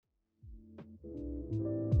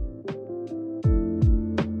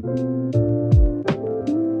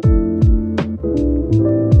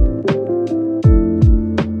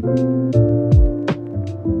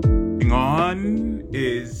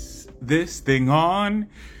this thing on?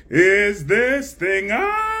 Is this thing on?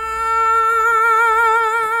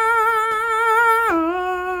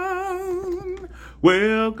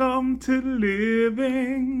 Welcome to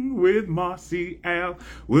Living with Marcial.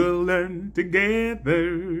 We'll learn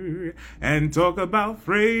together and talk about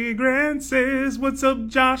fragrances. What's up,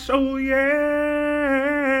 Josh? Oh, yeah.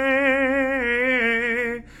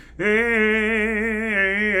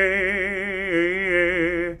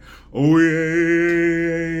 Oh, yes.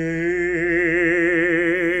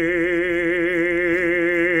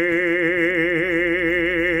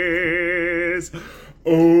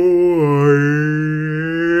 Oh,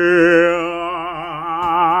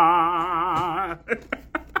 yeah.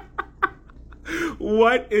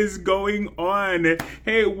 What is going on?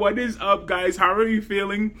 Hey, what is up, guys? How are you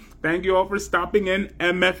feeling? Thank you all for stopping in.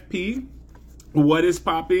 MFP. What is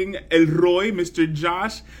popping? Elroy, Mr.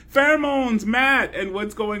 Josh, Pheromones, Matt, and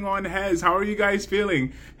what's going on, Hez? How are you guys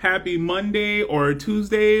feeling? Happy Monday or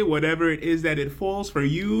Tuesday, whatever it is that it falls for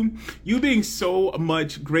you. You being so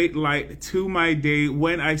much great light to my day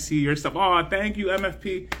when I see your stuff. Oh, thank you,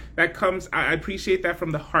 MFP. That comes, I appreciate that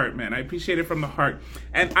from the heart, man. I appreciate it from the heart.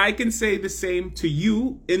 And I can say the same to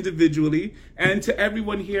you individually and to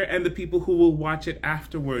everyone here and the people who will watch it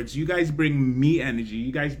afterwards. You guys bring me energy.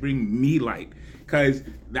 You guys bring me light. Because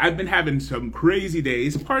I've been having some crazy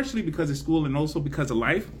days, partially because of school and also because of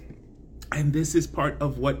life. And this is part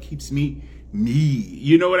of what keeps me.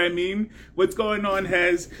 You know what I mean? What's going on,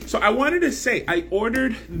 Hez? So I wanted to say, I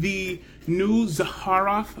ordered the new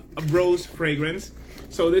Zaharoff Rose fragrance.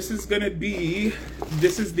 So this is the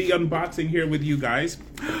unboxing here with you guys.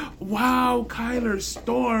 Wow, Kyler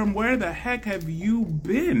Storm, where the heck have you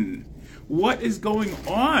been? What is going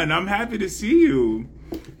on? I'm happy to see you.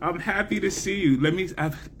 I'm happy to see you. Let me,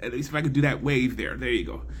 at least if I could do that wave there. There you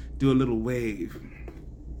go. Do a little wave.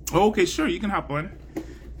 Okay, sure, you can hop on.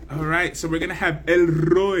 All right, so we're gonna have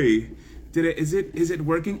Elroy. Is it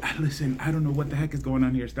working? Listen, I don't know what the heck is going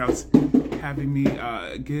on here. Stout's having me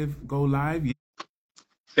go live.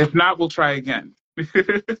 If not, we'll try again.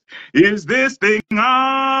 Is this thing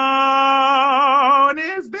on?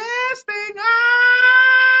 Is this thing on?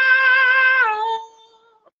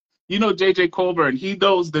 You know JJ Colburn, he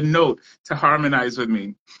knows the note to harmonize with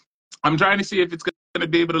me. I'm trying to see if it's going to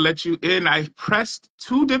be able to let you in. I pressed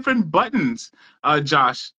 2 different buttons,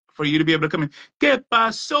 Josh, for you to be able to come in. ¿Qué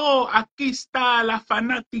pasó? Aquí está la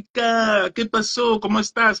fanática. ¿Qué pasó? ¿Cómo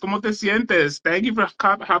estás? ¿Cómo te sientes? Thank you for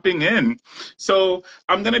hopping in. So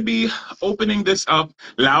I'm going to be opening this up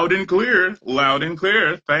loud and clear. Loud and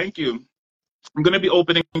clear. Thank you. I'm going to be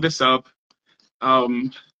opening this up.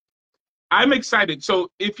 I'm excited. So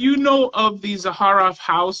if you know of the Zaharoff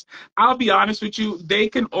house, I'll be honest with you, they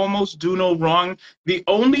can almost do no wrong. The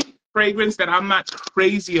only fragrance that I'm not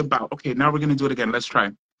crazy about. Okay, now we're going to do it again. Let's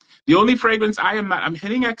try. The only fragrance I'm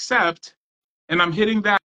hitting accept, and I'm hitting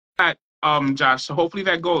that, Josh. So hopefully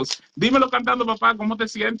that goes. Dímelo cantando, papá, ¿cómo te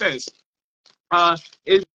sientes?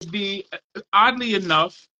 Oddly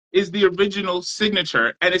enough, is the original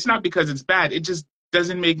signature. And it's not because it's bad. It just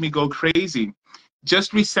doesn't make me go crazy.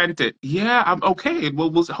 Just resent it. Yeah, I'm okay.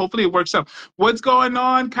 We'll hopefully it works out. What's going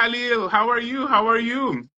on, Khalil? How are you? How are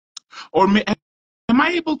you? Or am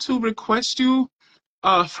I able to request you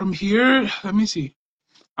from here? Let me see.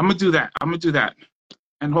 I'm gonna do that.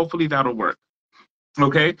 And hopefully that'll work.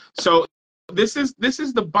 Okay. So this is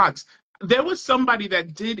the box. There was somebody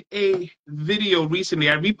that did a video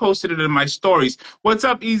recently. I reposted it in my stories. What's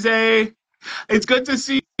up, Ize? It's good to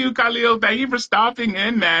see you, Khalil. Thank you for stopping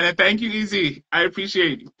in, man. And thank you, Easy. I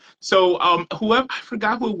appreciate you. So whoever, I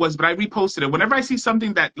forgot who it was, but I reposted it. Whenever I see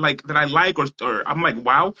something that I like or I'm like,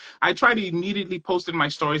 wow, I try to immediately post in my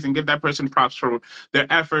stories and give that person props for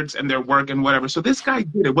their efforts and their work and whatever. So this guy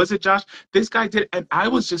did it. Was it Josh? This guy did it. And I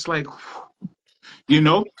was just like, you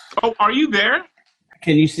know. Oh, are you there?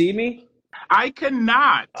 Can you see me? I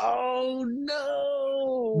cannot. Oh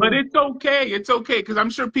no! But it's okay. It's okay because I'm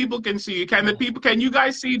sure people can see you. Can you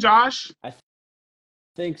guys see Josh? I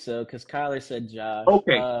think so because Kyler said Josh.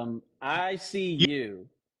 Okay. I see you.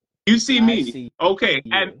 You see me. I see okay.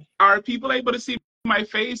 you. And are people able to see my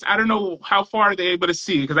face? I don't know how far they're able to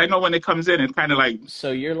see because I know when it comes in, it's kind of like.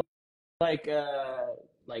 So you're like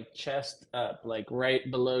chest up, like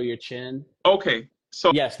right below your chin. Okay.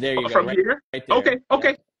 So yes, there you go. From here. Right there. Okay.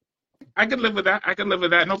 Okay. I can live with that.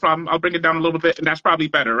 No problem. I'll bring it down a little bit, and that's probably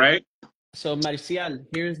better, right? So, Marcial,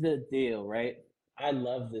 here's the deal, right? I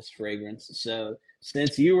love this fragrance. So,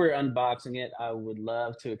 since you were unboxing it, I would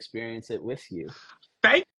love to experience it with you.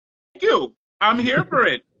 Thank you. I'm here for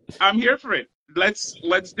it. Let's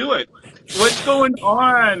do it. What's going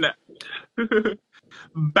on?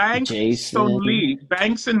 Banks Jason. Lee.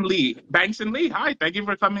 Banks and Lee. Banks and Lee. Hi, thank you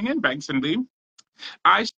for coming in, Banks and Lee.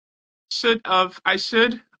 I I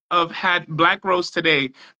should have had Black Rose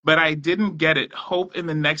today, but I didn't get it. Hope in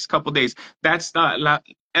the next couple days. That's La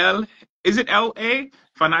L. Is it L.A.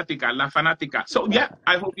 Fanatica, La Fanatica. So yeah,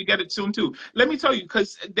 I hope you get it soon too. Let me tell you,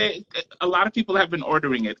 because they a lot of people have been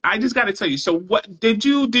ordering it. I just got to tell you. So what did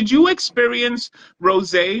you experience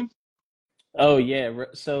rosé? Oh yeah.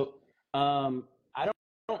 So I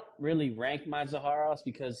don't really rank my Zaharoffs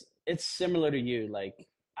because it's similar to you. Like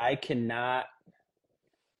I cannot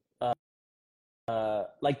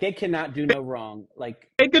like they cannot do no wrong. Like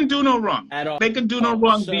They can do no wrong. at They can do no all.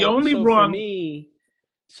 wrong. The only wrong,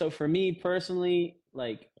 So for me personally,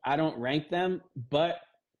 like I don't rank them, but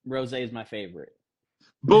Rose is my favorite.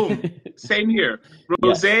 boom. Same here.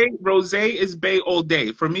 Yes. Rose is Bay all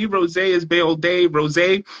day. For me, Rose is Bay all day. Rose,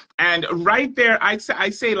 and right there, I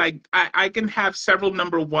say like I can have several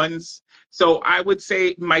number ones. So I would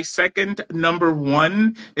say my second number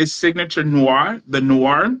one is Signature Noir, the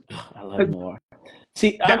Noir. I love Noir.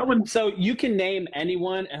 See, That one, so you can name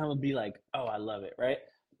anyone and I would be like, oh, I love it, right?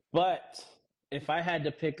 But if I had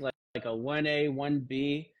to pick like a 1A,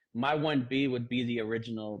 1B, my 1B would be the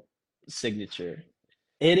original signature.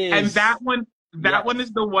 It and is, that yes. one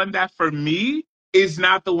is the one that for me is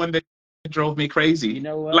not the one that drove me You crazy.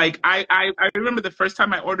 know Like what? I remember the first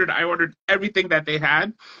time I ordered everything that they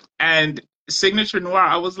had, and Signature Noir.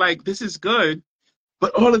 I was like, this is good.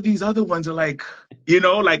 But all of these other ones are like,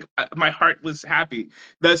 like my heart was happy.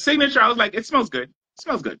 The Signature, I was like, it smells good. It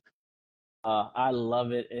smells good. I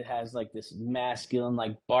love it. It has like this masculine,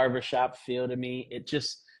 like barbershop feel to me.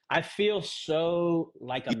 I feel so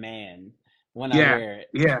like a man when I Yeah, wear it.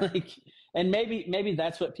 yeah. Like, and maybe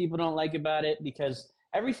that's what people don't like about it because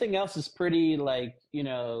everything else is pretty like,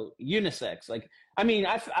 unisex. Like, I mean,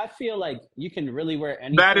 I feel like you can really wear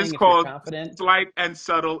That is anything if you're called confident. slight and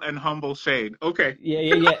subtle and humble shade. Okay. Yeah,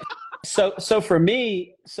 yeah, yeah. So for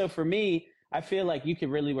me, I feel like you could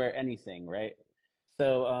really wear anything, right?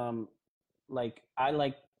 So like I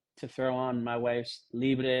like to throw on my wife's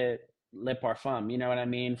Libre Le Parfum, you know what I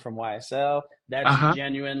mean, from YSL. That's Uh-huh.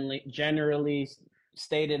 generally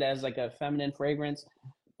stated as like a feminine fragrance,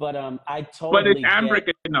 but I But it's totally get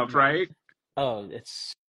ambric enough, why. right? Oh,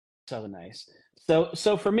 it's so nice.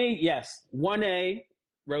 So for me, yes, 1A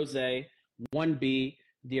rosé, 1B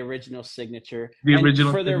the original signature. The And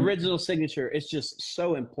original for the signature. original signature, it's just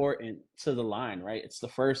so important to the line, right? It's the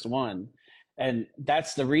first one. And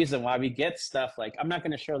that's the reason why we get stuff like I'm not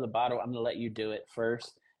going to show the bottle. I'm going to let you do it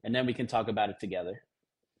first and then we can talk about it together.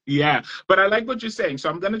 Yeah, but I like what you're saying. So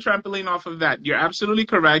I'm going to trampoline off of that. You're absolutely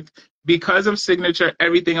correct. Because of signature,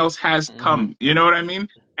 everything else has Hmm. come. You know what I mean?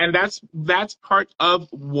 And that's part of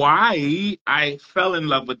why I fell in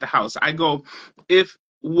love with the house. I go, if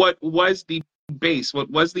what was the base, what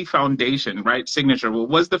was the foundation, right? Signature, what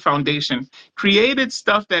was the foundation? Created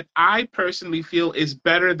stuff that I personally feel is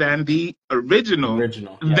better than the original,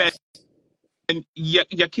 Original, then yes.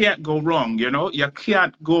 you can't go wrong, You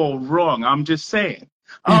can't go wrong. I'm just saying.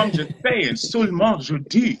 I'm just saying. Seulement je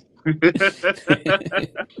dis.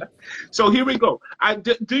 So here we go.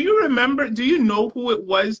 Do you remember? Do you know who it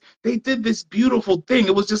was? They did this beautiful thing.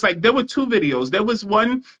 It was just like there were two videos. There was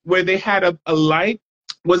one where they had a light.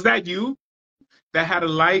 Was that you that had a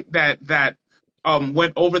light that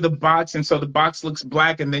went over the box, and so the box looks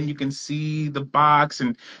black, and then you can see the box,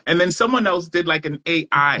 and then someone else did like an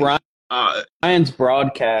AI. Uh, Brian's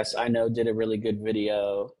broadcast, I know, did a really good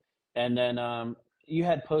video. And then you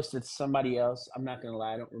had posted somebody else. I'm not gonna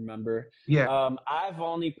lie, I don't remember. yeah, I've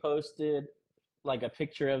only posted like a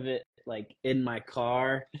picture of it like in my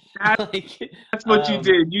car. that, Like that's what you um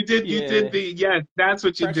did. You did yeah. the yes. That's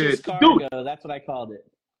what you Precious did, dude. cargo, that's what I called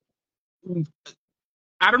it.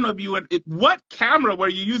 I don't know if you went. What camera were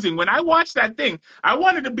you using? When I watched that thing, I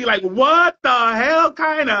wanted to be like, "What the hell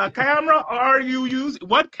kind of camera are you using?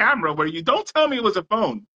 What camera were you? Don't tell me it was a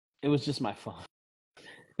phone." It was just my phone.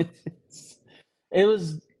 it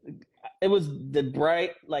was it was the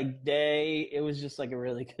bright like day. It was just like a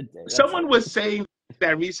really good day. That's Someone it. was saying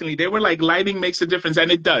that recently. They were like, "Lighting makes a difference,"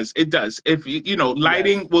 and it does. It does. If Yes.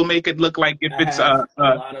 lighting will make it look like if I it's have a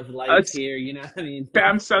a, lot of a lights here, you know what I mean?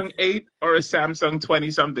 Samsung 8 or a Samsung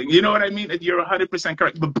 20 something. You know what I mean? You're 100%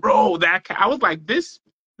 correct. But bro, I was like,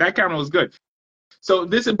 that camera was good. So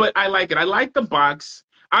but I like it. I like the box.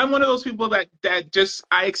 I'm one of those people that just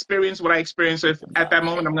I experience what I experience. If at that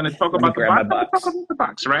moment I'm going to talk Let me about the grab my box, I'm going to talk box. about the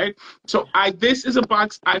box, right? So this is a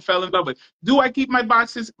box I fell in love with. Do I keep my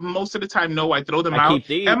boxes? Most of the time, no. I throw them I out.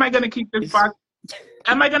 keep Am I going to keep this these. box?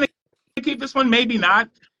 Am I going to keep this one? Maybe not.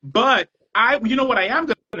 But you know what I am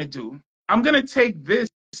going to do? I'm gonna take this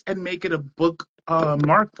and make it a book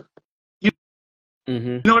marker. You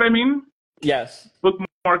know what I mean? Yes. Book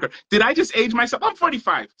marker. Did I just age myself? I'm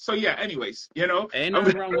 45. So yeah, anyways, Ain't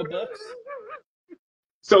nothing wrong with books.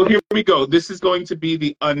 So here we go. This is going to be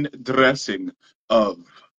the undressing of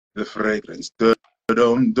the fragrance. Dum,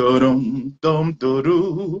 dum, dum,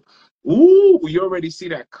 dum. Ooh, you already see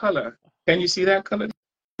that color. Can you see that color?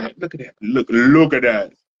 Look at that. Look at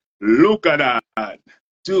that. Look at that.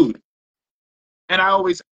 Dude. And I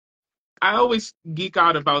always geek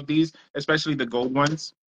out about these, especially the gold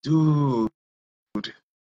ones. Dude.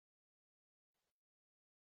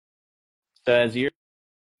 So as you're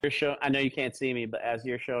showing, I know you can't see me, but as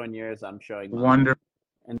you're showing yours, I'm showing mine,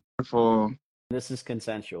 and Wonderful. this is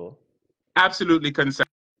consensual. Absolutely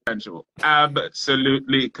consensual.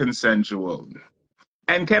 Absolutely consensual.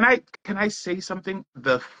 And can I say something?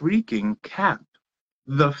 The freaking cap.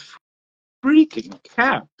 The freaking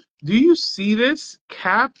cap. Do you see this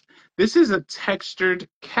cap? This is a textured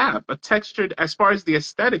cap. A textured, as far as the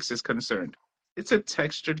aesthetics is concerned. It's a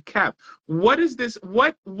textured cap. What is this?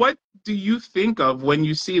 What do you think of when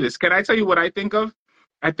you see this? Can I tell you what I think of?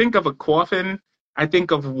 I think of a coffin. I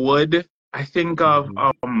think of wood. I think of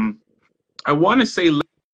Mm-hmm. I want to say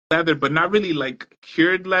leather, but not really like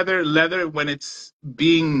cured leather. Leather when it's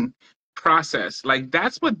being processed. Like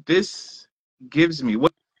that's what this gives me.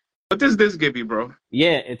 What does this give you, bro?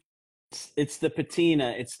 Yeah, it's the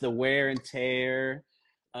patina, it's the wear and tear,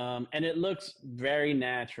 and it looks very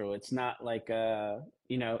natural. It's not like and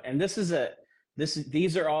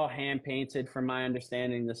these are all hand painted from my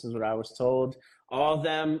understanding. This is what I was told. All of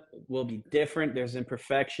them will be different. There's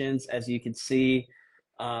imperfections, as you can see,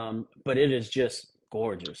 but it is just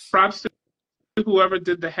gorgeous. Props to whoever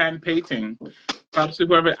did the hand painting. Props to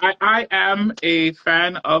whoever. I am a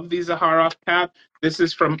fan of the Zaharoff cap. This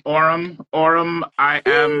is from Aurum. Aurum, I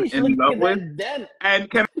am Sheesh, in look love at with. that dent. And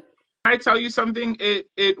can I tell you something?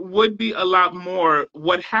 It would be a lot more.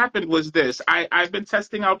 What happened was this. I've been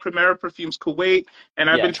testing out Primera Perfumes Kuwait, and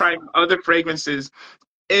I've been Yes, trying other fragrances.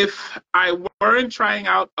 If I weren't trying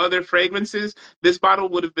out other fragrances, this bottle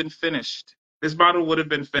would have been finished. This bottle would have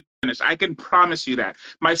been finished. I can promise you that.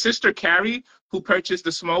 My sister Carrie, who purchased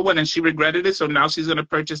the small one and she regretted it, so now she's gonna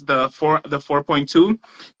purchase the 4.2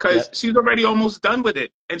 because yep, she's already almost done with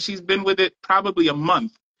it, and she's been with it probably a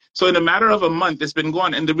month. So in a matter of a month, it's been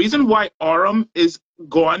gone. And the reason why Aurum is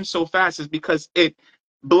gone so fast is because it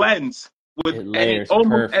blends with it any layers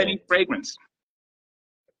almost any perfect. fragrance.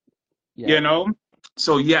 You Yep. know?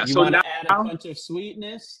 So yeah. You So want now to add a punch of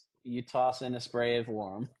sweetness? You toss in a spray of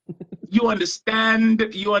warm. you understand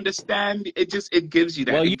it gives you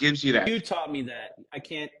that Well, it gives you that you taught me that. I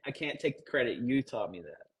can't take the credit. You taught me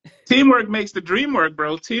that. teamwork makes the dream work,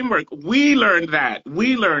 bro. Teamwork, we learned that.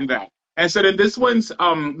 And so then this one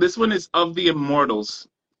is of the immortals.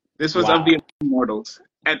 This was of the Wow. immortals.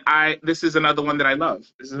 And this is another one that I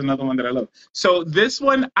love. So this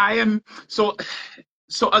one I am so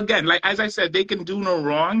again, like as I said, they can do no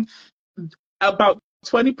wrong. About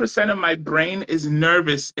 20% of my brain is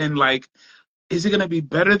nervous and like, is it gonna be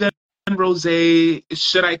better than rosé?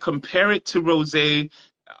 Should I compare it to rosé?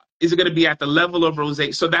 Is it going to be at the level of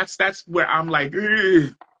rosé? So that's where I'm like,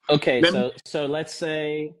 "Ugh." Okay, Let me, so let's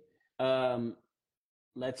say, um,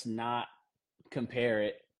 let's not compare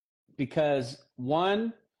it because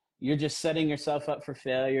one, you're just setting yourself up for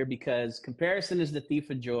failure because comparison is the thief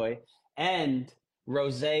of joy, and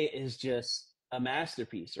rosé is just a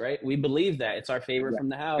masterpiece, right? We believe that it's our favorite yeah, from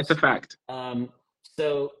the it's a house. fact. Um,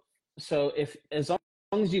 so so if as long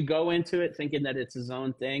as you go into it thinking that it's his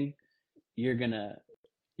own thing, you're gonna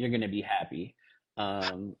you're gonna be happy.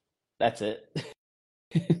 Um, that's it.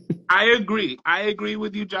 I agree. I agree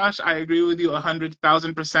with you, Josh. I agree with you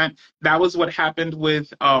 100,000%. That was what happened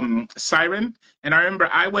with Siren. And I remember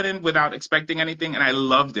I went in without expecting anything and I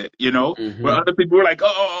loved it, where Hmm. other people were like,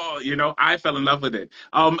 oh, I fell in love with it.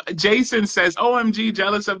 Jason says, OMG,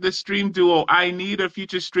 jealous of the stream duo. I need a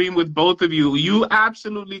future stream with both of you. You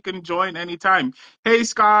absolutely can join anytime. Hey,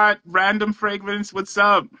 Scott, Random Fragrance, what's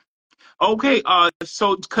up? Okay,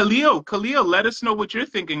 so Khalil, let us know what you're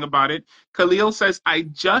thinking about it. Khalil says, I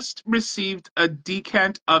just received a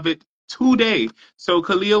decant of it today. So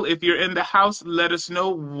Khalil, if you're in the house, let us know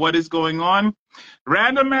what is going on.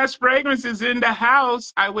 Random Mass Fragrance is in the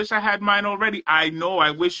house. I wish I had mine already. I know,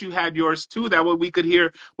 I wish you had yours too. That way we could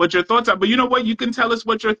hear what your thoughts are. But you know what? You can tell us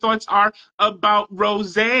what your thoughts are about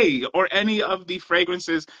Rosé or any of the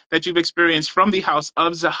fragrances that you've experienced from the house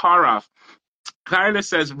of Zaharoff. Kyla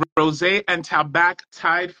says Rosé and Tabac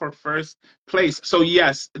tied for first place. So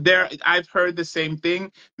yes, there I've heard the same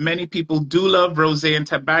thing. Many people do love Rosé and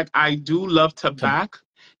Tabac. I do love To Tabac.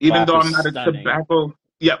 even Black though is I'm not a stunning. tobacco.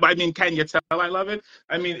 Yeah, but I mean, can you tell I love it?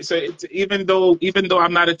 I mean, so it's even though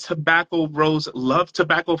I'm not a tobacco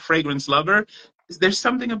fragrance lover, there's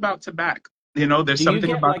something about tobacco. There's Do you something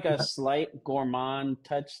get about like a slight gourmand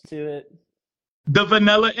touch to it? the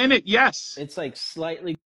vanilla in it. Yes, It's like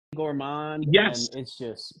slightly gourmand, and yes. it's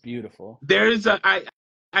just beautiful. There's a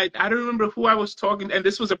I don't remember who I was talking, and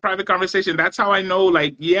this was a private conversation. That's how I know,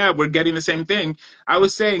 like, yeah, we're getting the same thing. I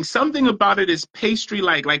was saying something about it is pastry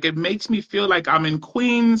like it makes me feel like I'm in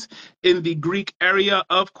Queens, in the Greek area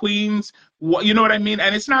of Queens. You know what I mean?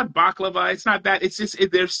 And it's not baklava, it's not that. It's just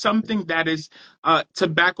there's something that is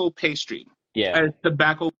tobacco pastry. Yeah.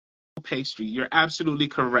 Tobacco pastry. You're absolutely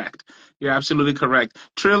correct. You're absolutely correct.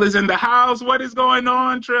 Trill is in the house. What is going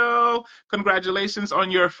on, Trill? Congratulations on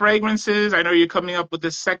your fragrances. I know you're coming up with the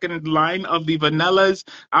second line of the vanillas.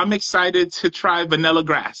 I'm excited to try vanilla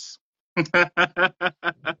grass. The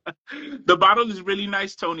bottle is really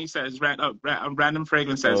nice, Tony says. Random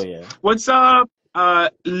fragrance Oh says. yeah. What's up,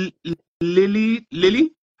 Lily?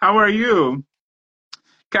 Lily, how are you?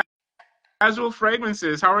 Casual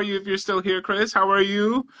Fragrances. How are you if you're still here, Chris? How are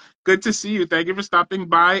you? Good to see you. Thank you for stopping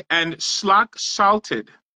by. And Schlock Salted.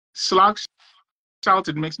 Schlock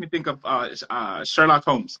Salted makes me think of Sherlock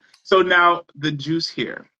Holmes. So now the juice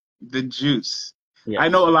here. The juice. I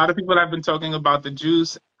know Yes. a lot of people have been talking about the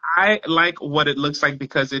juice. I like what it looks like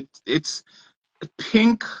because it's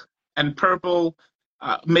pink and purple,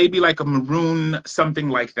 maybe like a maroon, something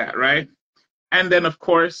like that, right? And then, of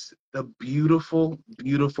course, the beautiful,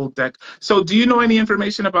 beautiful deck. So, do you know any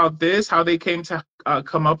information about this? How they came to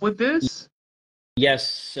come up with this? Yes.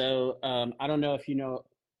 So I don't know if you know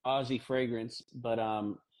Aussie Fragrance, but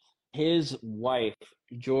his wife,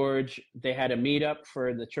 George, they had a meetup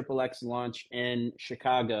for the Triple X launch in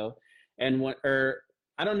Chicago. And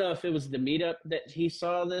I don't know if it was the meetup that he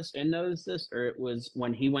saw this and noticed this, or it was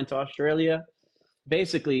when he went to Australia.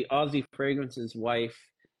 Basically, Aussie Fragrance's wife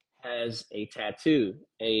has a tattoo,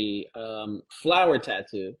 a flower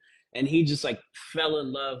tattoo, and he just like fell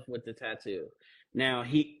in love with the tattoo. Now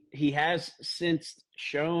he has since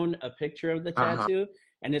shown a picture of the Uh-huh. tattoo,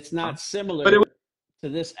 and it's not But it similar to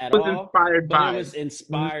this at was all, inspired but it by. was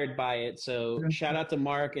inspired by it. So shout out to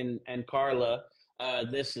Mark and Carla.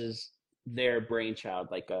 This is their brainchild,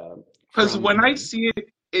 like Because from when I them. see it,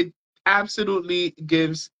 it absolutely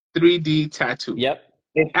gives 3D tattoo. Yep.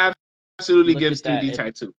 It absolutely Look gives at that. 3D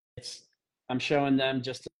tattoo. It's I'm showing them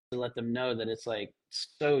just to let them know that it's like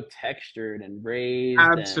so textured and raised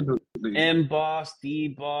and Absolutely. embossed,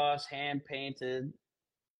 debossed, hand painted.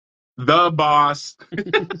 The boss.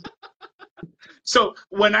 So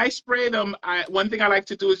when I spray them, one thing I like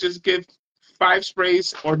to do is just give 5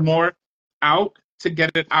 sprays or more out to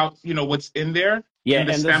get it out, what's in there, Yeah, in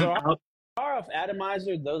the and the stem out. Zaharoff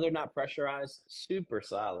atomizer, though they're not pressurized, super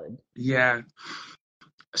solid. Yeah.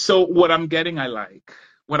 So what I'm getting, I like.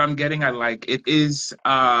 What I'm getting, I like. It's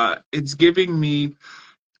giving me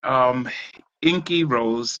um inky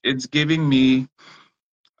rose. It's giving me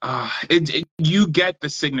you get the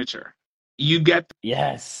signature. You get the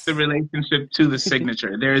Yes. relationship to the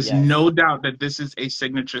signature. There is Yes. no doubt that this is a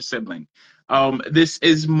signature sibling. This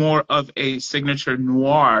is more of a signature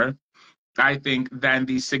noir, I think, than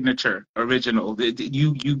the signature original.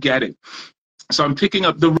 You get it. So I'm picking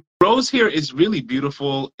up the rose here is really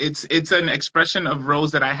beautiful. It's an expression of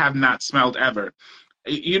rose that I have not smelled ever.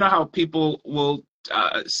 You know how people will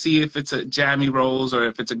see if it's a jammy rose or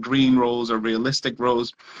if it's a green rose or realistic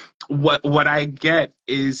rose. What I get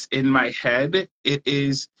is in my head it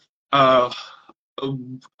is uh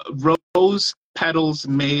rose petals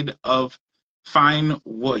made of fine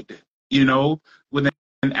wood, with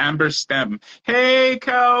an amber stem. Hey,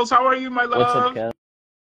 Kels, how are you, my What's up, love?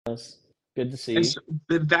 Kels? Good to see And you. so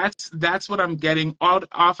that's what I'm getting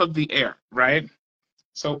off of the air, right?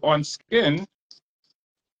 So on skin,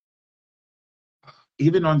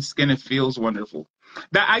 even on skin, it feels wonderful.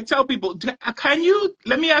 That I tell people, can you?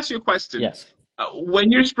 Let me ask you a question. Yes.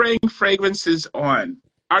 When you're spraying fragrances on,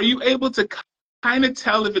 are you able to kind of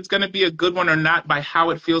tell if it's going to be a good one or not by how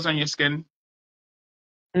it feels on your skin?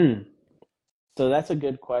 Hmm. So that's a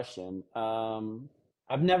good question.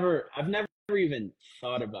 I've never even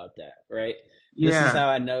thought about that, right? This is Yeah, how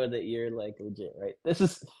I know that you're like legit, right? This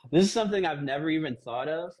is something I've never even thought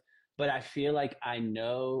of, but I feel like I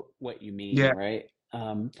know what you mean, yeah. right?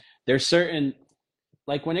 There's certain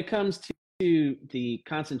like when it comes to the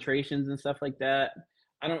concentrations and stuff like that,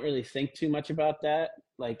 I don't really think too much about that.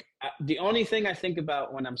 Like the only thing I think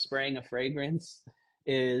about when I'm spraying a fragrance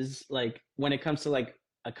is like when it comes to like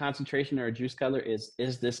a concentration or a juice color is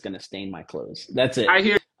this going to stain my clothes? That's it. I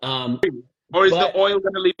hear. Um, Or is the but oil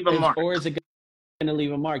going to leave a is mark? or is it to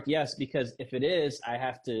leave a mark? Yes, because if it is, I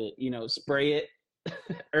have to, spray it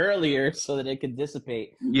earlier so that it can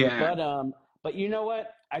dissipate. Yeah. But you know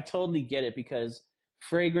what? I totally get it because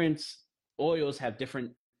fragrance oils have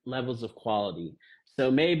different levels of quality.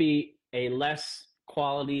 So maybe a less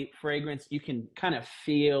quality fragrance, you can kind of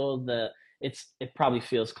feel it probably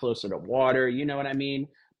feels closer to water, you know what I mean?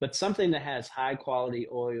 But something that has high quality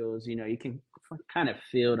oils, you can kind of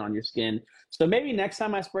feel it on your skin. So maybe next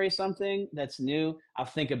time I spray something that's new, I'll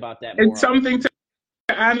think about that It's more something often.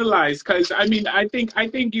 to analyze because I mean I think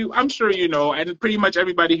I'm sure you know, and pretty much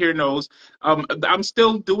everybody here knows. I'm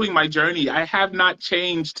still doing my journey. I have not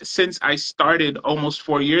changed since I started almost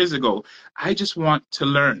 4 years ago. I just want to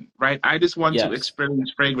learn, right? I just want to Yes.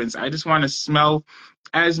 experience fragrance. I just want to smell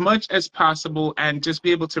as much as possible and just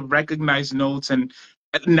be able to recognize notes and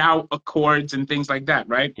now accords and things like that,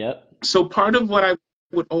 right? Yep. So part of what I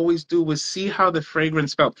would always do was see how the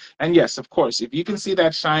fragrance felt. And yes, of course, if you can see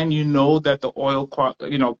that shine, you know that the oil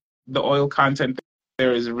content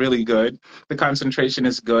there is really good. The concentration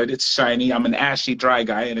is good. It's shiny. I'm an ashy dry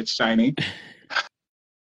guy and it's shiny.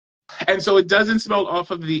 And so it doesn't smell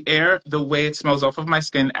off of the air the way it smells off of my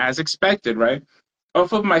skin as expected, right?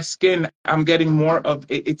 Off of my skin, I'm getting more of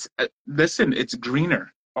it. Listen, it's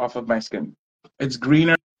greener off of my skin. It's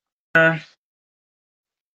greener. I'm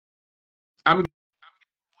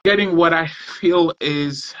getting what I feel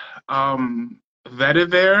is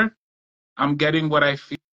vetiver. I'm getting what I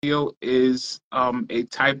feel is a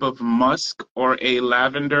type of musk or a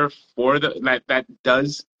lavender for the like that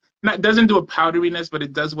does not doesn't do a powderiness, but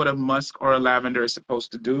it does what a musk or a lavender is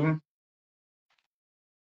supposed to do.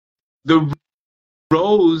 The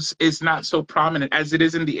rose is not so prominent as it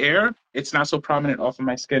is in the air. It's not so prominent off of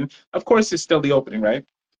my skin. Of course, it's still the opening, right?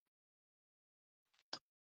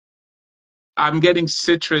 I'm getting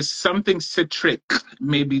citrus, something citric,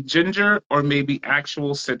 maybe ginger or maybe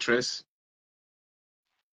actual citrus.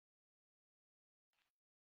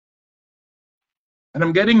 And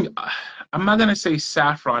I'm getting, I'm not gonna say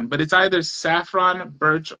saffron, but it's either saffron,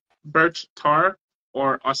 birch tar,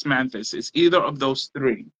 or osmanthus. It's either of those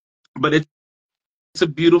three. But it's a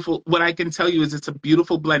beautiful. What I can tell you is it's a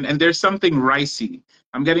beautiful blend, and there's something ricey.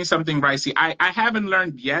 I'm getting something ricey. I haven't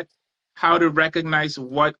learned yet how to recognize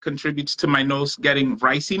what contributes to my nose getting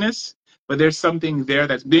riciness, but there's something there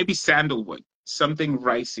that's maybe sandalwood, something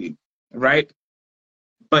ricey, right?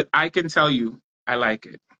 But I can tell you, I like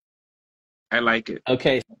it. I like it.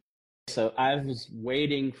 Okay, so I was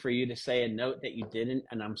waiting for you to say a note that you didn't,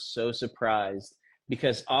 and I'm so surprised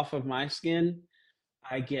because off of my skin,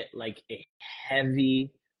 I get like a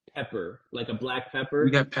heavy pepper, like a black We pepper.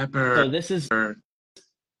 got pepper. So this is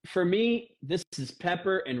for me, this is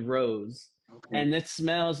pepper and rose. Okay. And it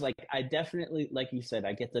smells like I definitely, like you said,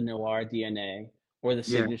 I get the noir DNA or the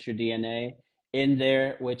Yeah. signature DNA in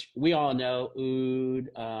there, which we all know oud,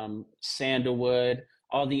 sandalwood,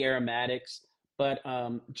 all the aromatics. But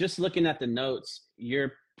just looking at the notes,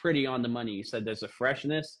 you're pretty on the money. You said there's a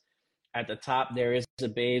freshness at the top. There is a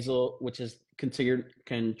basil, which is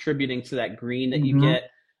contributing to that green that you Mm-hmm. get.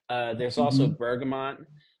 There's also Mm-hmm. bergamot,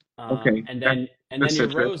 Okay. and That's then the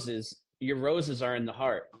citrus. your roses are in the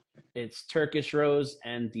heart. It's Turkish rose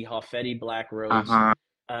and the Halfeti black rose, Uh-huh.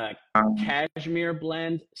 uh, cashmere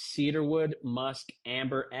blend, cedarwood, musk,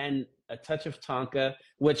 amber, and a touch of tonka,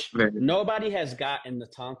 which Very nobody has got in the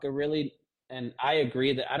tonka really. And I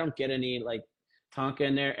agree that I don't get any like tonka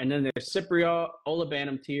in there. And then there's cypriol,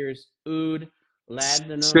 olibanum tears, oud,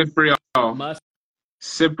 ladanum, Cypriol. musk,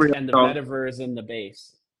 and the Cypriol. vetiver is in the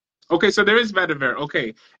base. Okay, so there is vetiver.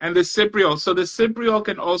 Okay, and the cypriol. So the cypriol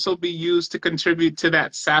can also be used to contribute to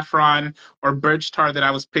that saffron or birch tar that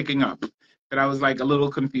I was picking up. That I was like a little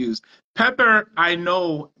confused. Pepper, I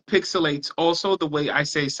know pixelates also the way I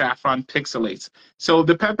say saffron pixelates. So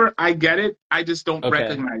the pepper, I get it. I just don't Okay.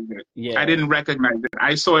 recognize it. I Yeah. didn't recognize it.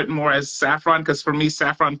 I saw it more as saffron because for me,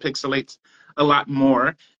 saffron pixelates a lot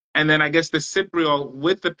more. And then I guess the cypriol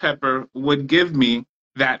with the pepper would give me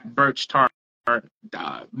that birch tar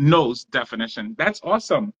nose definition. That's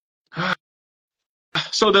awesome.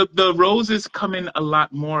 So the roses come in a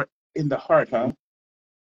lot more in the heart, huh?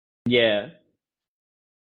 Yeah.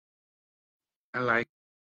 I like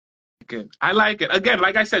it. I like it. Again,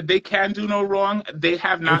 like I said, they can do no wrong. They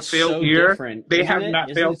have not It's failed so here. different, They isn't have it? not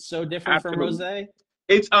Isn't failed. it so different from Absolutely. rosé?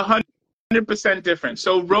 It's 100% different.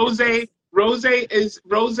 So rose is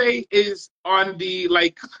on the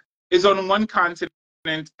like is on one continent,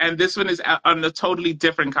 and this one is on a totally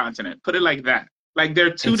different continent. Put it like that. Like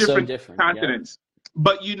they're two It's so different different. Yep. continents,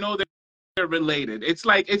 but you know related. It's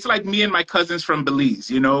like me and my cousins from Belize.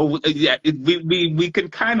 You know, yeah, we can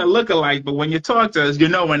kind of look alike, but when you talk to us, you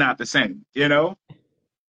know we're not the same. You know.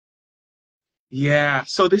 Yeah.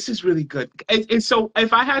 So this is really good. So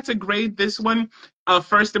if I had to grade this one, a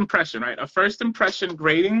first impression, right? A first impression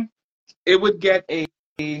grading, it would get a.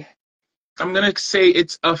 I'm gonna say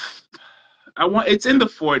it's in the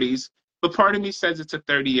 40s, but part of me says it's a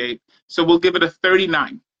 38. So we'll give it a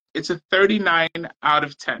 39. It's a 39 out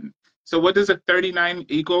of 10. So what does a 39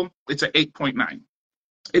 equal? It's a 8.9.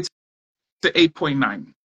 It's a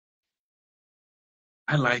 8.9.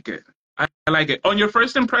 I like it. I like it. On your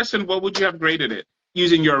first impression, what would you have graded it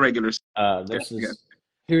using your regular scale? This Yeah. is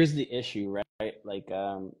here's the issue, right? Like,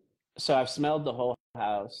 so I've smelled the whole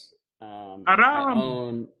house. I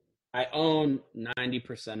Aram. own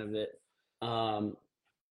 90% of it. Um,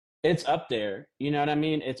 it's up there. You know what I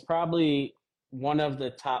mean? It's probably one of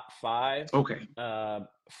the top five Okay.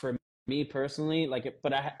 for me personally. Like,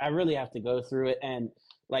 but I really have to go through it and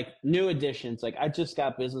like new additions. Like, I just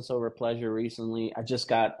got Business Over Pleasure recently. I just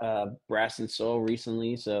got Brass and Soul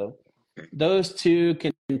recently. So Okay. those two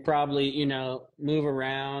can probably move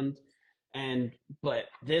around, and but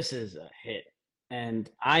this is a hit, and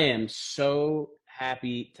I am so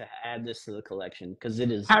happy to add this to the collection because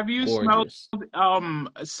it is Have you smelled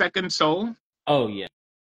gorgeous. Second Soul? Oh yeah.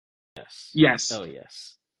 Yes. Yes. Oh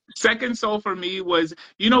yes. Second Soul for me was,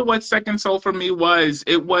 you know what Second Soul for me was?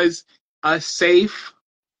 It was a safe,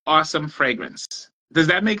 awesome fragrance. Does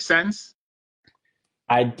that make sense?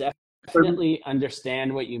 I For me- definitely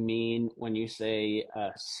understand what you mean when you say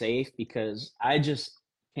safe, because I just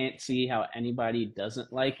can't see how anybody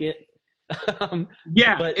doesn't like it. um,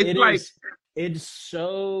 Yeah, but it's like, it's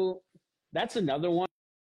so that's another one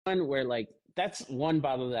where like that's one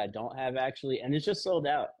bottle that I don't have actually, and it's just sold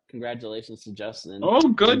out. Congratulations to Justin oh,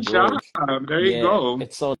 and good job. George. There you Yeah, go.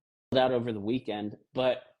 it's sold out over the weekend.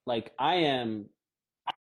 But like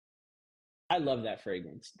I love that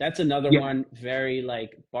fragrance. That's another Yeah, one, very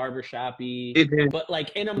like barbershoppy, it is. but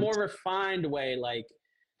like in a more refined way. Like,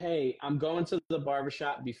 hey, I'm going to the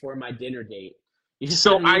barbershop before my dinner date. You know what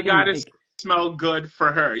So I I mean? gotta Like, smell good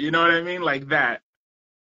for her. You know what I mean? Like that.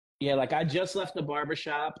 yeah, like I just left the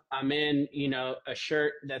barbershop. I'm in, a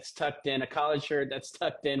shirt that's tucked in, a collared shirt that's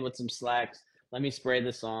tucked in with some slacks. Let me spray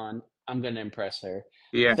this on. I'm gonna impress her.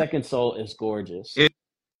 Yeah. Second Soul is gorgeous.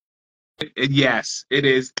 It, yes, it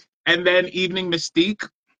is. And then Evening Mystique.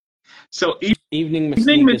 So Evening Evening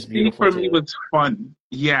Mystique is Mystique beautiful for me too. was fun.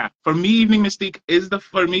 Yeah, for me, Evening Mystique is the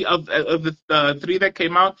for me of the three that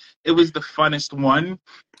came out, it was the funnest one.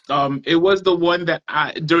 It was the one that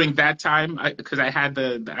I during that time because I had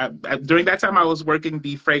during that time I was working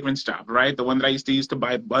the fragrance job, right? The one that I used to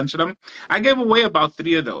buy a bunch of them. I gave away about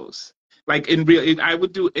three of those. Like I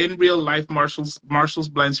would do in real life Marshall's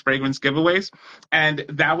blends fragrance giveaways, and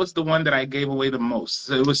that was the one that I gave away the most.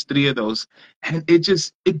 So it was three of those, and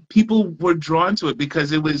people were drawn to it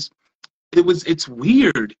because it's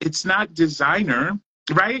weird. It's not designer,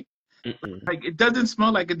 right? Mm-mm. Like it doesn't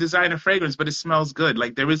smell like a designer fragrance, but it smells good.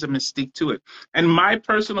 Like there is a mystique to it. And my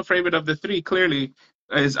personal favorite of the three clearly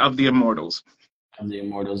is of the Immortals. Of the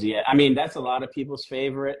Immortals. Yeah, I mean that's a lot of people's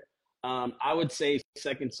favorite. I would say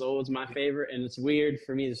Second Soul is my favorite, and it's weird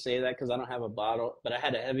for me to say that because I don't have a bottle, but I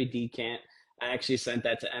had a heavy decant. I actually sent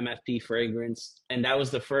that to MFP Fragrance, and that was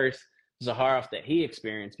the first Zaharoff that he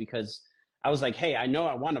experienced because I was like, "Hey, I know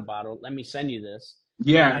I want a bottle. Let me send you this," and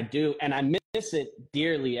Yeah, I do, and I miss it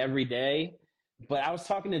dearly every day. But I was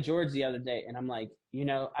talking to George the other day, and I'm like,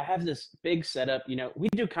 I have this big setup. We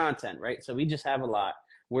do content, right? So we just have a lot.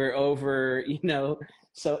 We're over,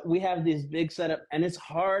 so we have this big setup, and it's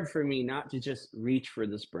hard for me not to just reach for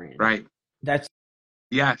this brand. right. That's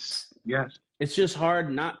Yes, yes. It's just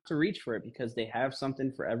hard not to reach for it because they have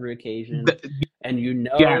something for every occasion, The, and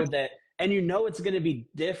yes, it's going to be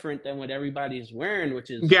different than what everybody's wearing, which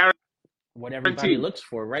is what everybody guaranteed. looks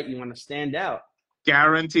for, right? You want to stand out.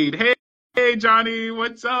 Guaranteed. Hey, Johnny,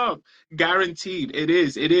 what's up? Guaranteed. It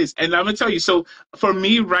is. It is. And I'm gonna tell you. So for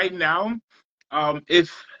me right now,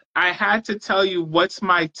 if I had to tell you what's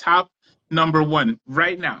my top number one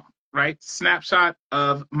right now, right? Snapshot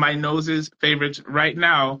of my nose's favorites right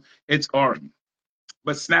now, it's Aurum.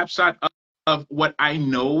 But snapshot of what I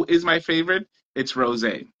know is my favorite, it's Rose.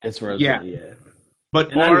 It's rose, Yeah. yeah.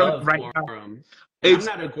 But And I Aurum love right now, Aurum. And I'm it's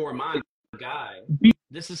not a gourmand guy.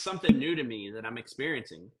 This is something new to me that I'm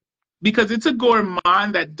experiencing. because it's a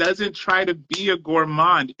gourmand that doesn't try to be a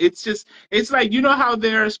gourmand. It's like, you know how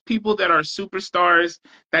there's people that are superstars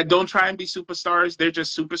that don't try and be superstars, they're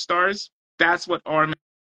just superstars. That's what Arm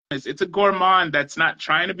is. It's a gourmand that's not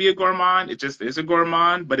trying to be a gourmand. It just is a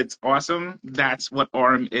gourmand, but it's awesome. That's what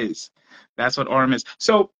Orem is. That's what Orem is.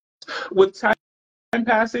 So with time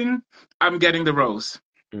passing, I'm getting the rose.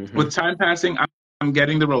 Hmm. With time passing, I'm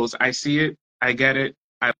getting the rose. I see it. I get it.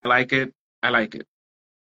 I like it. I like it.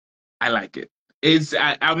 I like it.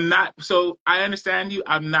 I'm not, so I understand you.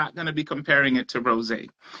 I'm not going to be comparing it to rose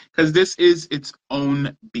because this is its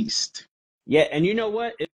own beast. Yeah, and you know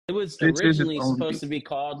what? It was This is its originally own supposed to beast. be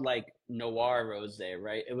called like Noir Rosé,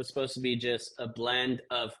 right? It was supposed to be just a blend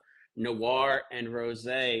of Noir and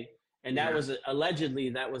Rosé, and that Yeah. was allegedly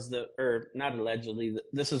that was the or not allegedly.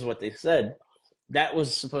 This is what they said. That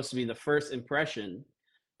was supposed to be the first impression.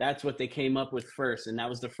 That's what they came up with first, and that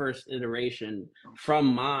was the first iteration from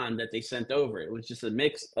Mon that they sent over. It was just a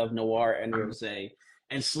mix of Noir and Rosé,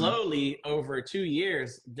 and slowly over 2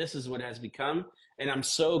 years, this is what has become. And I'm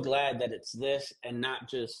so glad that it's this and not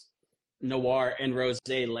just Noir and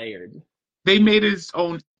Rosé layered. They made it its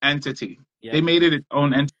own entity. They Yep. made it its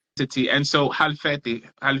own entity. And so Halfeti,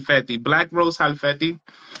 Black Rose Halfeti,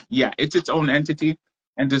 yeah, it's its own entity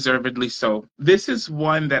and deservedly so. This is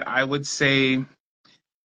one that I would say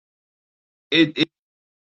it, it,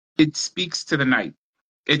 it speaks to the night.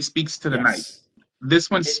 It speaks to the night. Yes.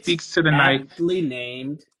 This one It's speaks to the night. aptly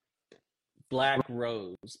named Black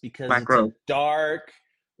Rose because Black it's a Rose. dark,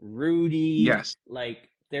 rooty, Yes. like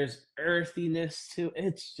there's earthiness to it.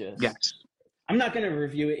 It's just Yes. I'm not gonna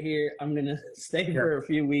review it here. I'm gonna stay Yeah. for a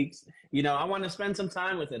few weeks. I want to spend some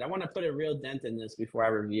time with it. I want to put a real dent in this before I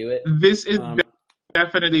review it. This is Um,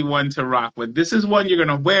 definitely one to rock with. This is one you're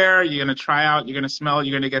gonna wear, you're gonna try out, you're gonna smell,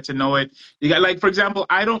 you're gonna get to know it. You got like, for example,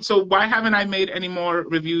 I don't. So why haven't I made any more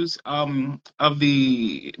reviews of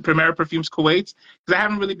the Primera Perfumes Kuwait? Because I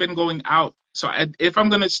haven't really been going out. So if I'm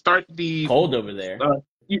gonna start the cold over there. uh,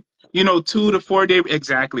 you, 2 to 4 day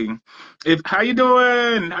exactly. If how you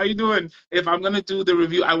doing? How you doing? If I'm gonna do the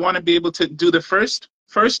review, I want to be able to do the first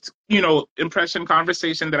impression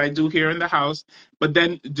conversation that I do here in the house, but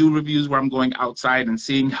then do reviews where I'm going outside and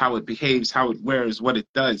seeing how it behaves, how it wears, what it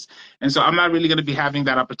does. And so I'm not really going to be having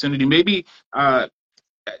that opportunity. Maybe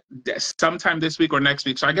sometime this week or next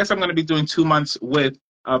week. So I guess I'm going to be doing 2 months with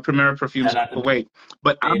Primera Perfumes Shout out to Kuwait.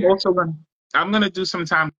 But Bader. I'm going to do some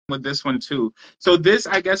time with this one too. So this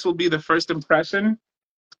I guess will be the first impression,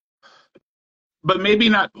 but maybe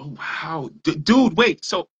not. Wow, dude, wait.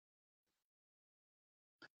 So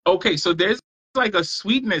okay, so there's like a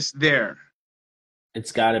sweetness there.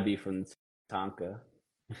 It's got to be from Tonka.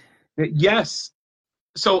 Yes.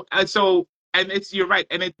 And it's you're right,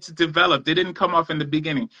 and it's developed. It didn't come off in the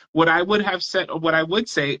beginning. What I would have said, or what I would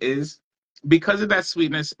say is, because of that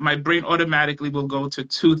sweetness, my brain automatically will go to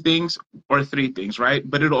two things or three things, right?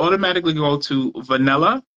 But it'll automatically go to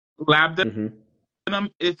vanilla, labdanum, Mm-hmm.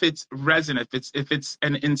 if it's resin, if it's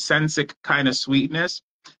an incensic kind of sweetness,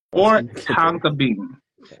 That's or gonna get there. tonka bean.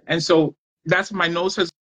 Yeah. And so that's my nose has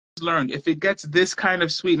learned. If it gets this kind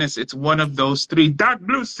of sweetness, it's one of those three. Dark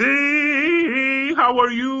Blue Sea, how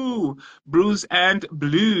are you? Brews and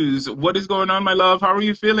Blues. What is going on, my love? How are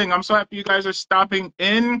you feeling? I'm so happy you guys are stopping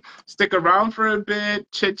in. Stick around for a bit,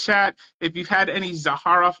 chit chat. If you've had any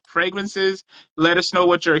Zaharoff fragrances, let us know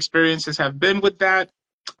what your experiences have been with that.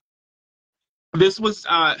 This was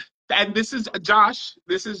and this is Josh.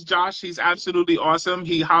 This is Josh. He's absolutely awesome.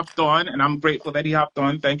 He hopped on, and I'm grateful that he hopped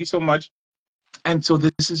on. Thank you so much. And so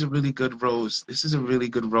this is a really good rose. This is a really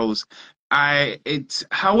good rose. It's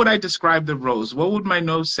how would I describe the rose? What would my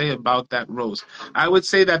nose say about that rose? I would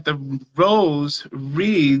say that the rose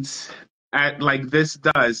reads at like this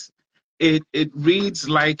does. It reads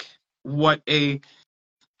like what a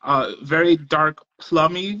very dark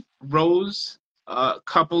plummy rose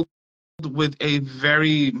coupled with a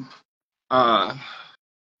very uh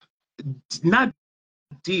not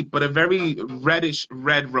deep, but a very reddish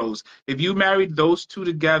red rose. If you married those two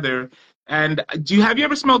together, and have you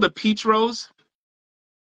ever smelled a peach rose?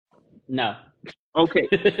 No. Okay,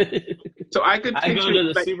 so I could I go picture to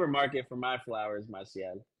the like supermarket for my flowers,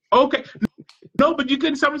 Marcial. okay, no, but you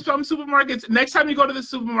can some supermarkets. Next time you go to the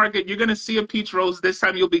supermarket, you're gonna see a peach rose. This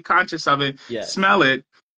time you'll be conscious of it, Yes. smell it,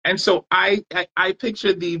 and so I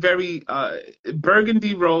picture the very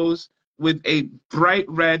burgundy rose with a bright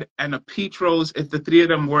red and a peach rose if the three of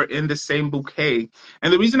them were in the same bouquet.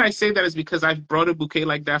 And the reason I say that is because I've brought a bouquet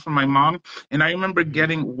like that from my mom, and I remember Mm-hmm.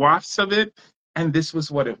 getting wafts of it, and this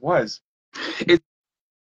was what it was.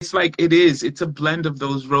 It's like it is. It's a blend of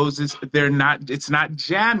those roses. They're not. It's not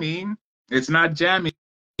jammy. It's not jammy,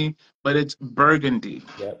 but it's burgundy.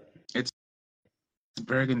 Yep. It's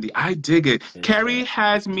Burgundy. I dig it. It's Kerry fire.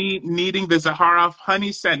 has me needing the Zaharoff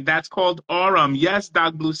honey scent. That's called Aurum. Yes,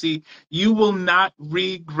 Doc Lucy, you will not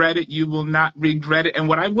regret it. You will not regret it. And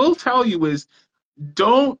what I will tell you is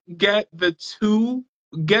don't get the two,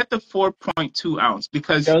 get the 4.2 ounce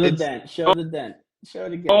because Show the it's, dent. Show the dent. Show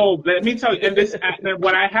it again. oh, let me tell you. And this, and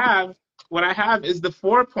what I have is the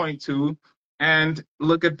 4.2, and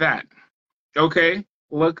look at that. Okay,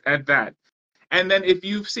 look at that. And then if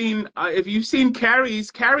you've seen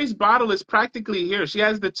Carrie's bottle is practically here. She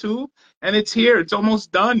has the two, and it's here. It's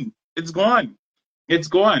almost done. It's gone. It's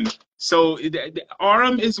gone. So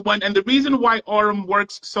Aurum is one, and the reason why Aurum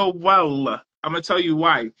works so well, I'm gonna tell you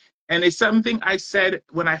why. And it's something I said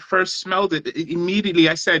when I first smelled it. Immediately,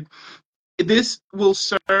 I said this will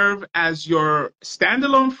serve as your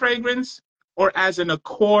standalone fragrance or as an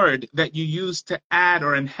accord that you use to add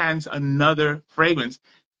or enhance another fragrance.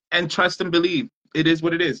 And trust and believe, it is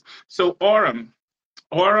what it is. So Aurum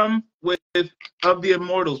with of the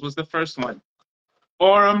Immortals was the first one.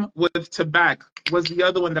 Aurum with Tobacco was the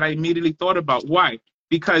other one that I immediately thought about. Why?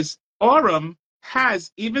 Because Aurum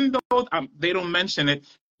has, even though they don't mention it,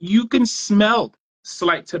 you can smell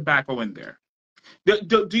slight tobacco in there.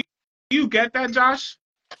 Do you get that, Josh?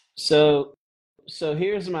 So, so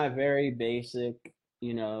here's my very basic,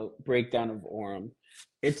 breakdown of Orem.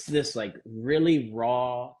 It's this like really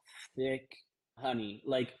raw, thick honey.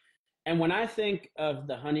 Like, and when I think of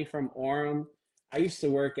the honey from Orem, I used to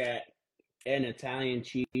work at an Italian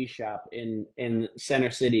cheese shop in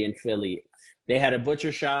Center City in Philly. They had a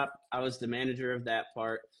butcher shop. I was the manager of that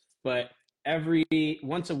part, but every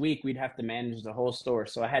once a week we'd have to manage the whole store.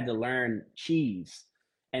 So I had to learn cheese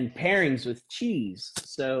and pairings with cheese.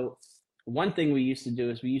 So one thing we used to do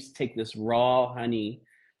is we used to take this raw honey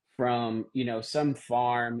from, some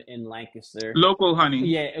farm in Lancaster. Local honey.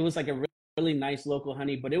 Yeah, it was like a really nice local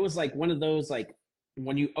honey, but it was like one of those like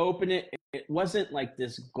when you open it, it wasn't like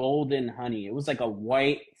this golden honey. It was like a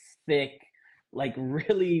white, thick, like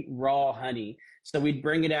really raw honey. So we'd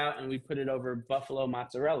bring it out and we'd put it over buffalo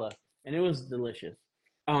mozzarella, and it was delicious.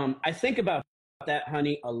 I think about that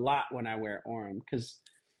honey a lot when I wear Orem because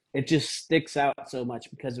it just sticks out so much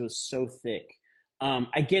because it was so thick.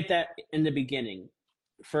 I get that in the beginning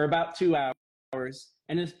for about 2 hours,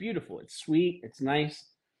 and it's beautiful. It's sweet. It's nice.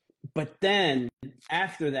 But then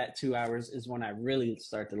after that 2 hours is when I really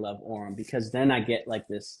start to love Orem because then I get like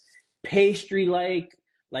this pastry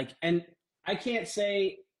and I can't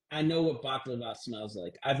say I know what baklava smells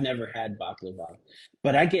like. I've never had baklava,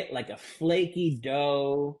 but I get like a flaky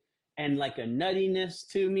dough and like a nuttiness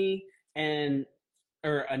to me and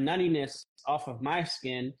or a nuttiness off of my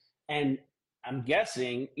skin. And I'm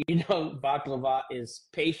guessing, baklava is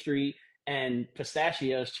pastry and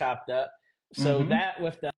pistachios chopped up. So Mm-hmm. that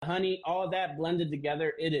with the honey, all of that blended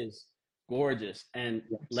together, it is gorgeous. And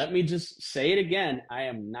Yes. let me just say it again, I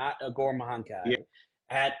am not a gourmand Yeah. guy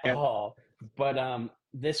at Yeah. all. But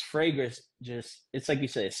this fragrance just it's like you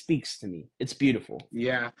said, it speaks to me. It's beautiful.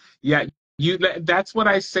 Yeah, yeah. That's what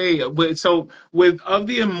I say. So with of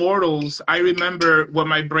the Immortals, I remember what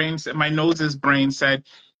my brain said, my nose's brain said,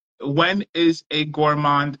 when is a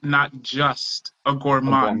gourmand not just a A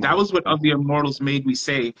gourmand? That gourmand. was what Of the Immortals made me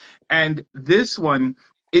say. And this one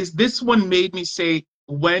made me say,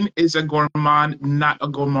 when is a gourmand not a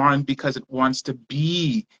gourmand because it wants to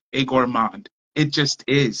be a gourmand? It just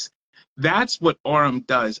is. That's what Aurum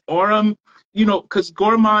does. Aurum, because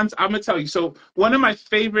gourmands, I'm gonna tell you. So one of my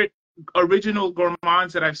favorite original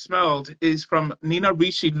gourmands that I've smelled is from Nina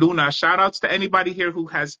Ricci Luna. Shout outs to anybody here who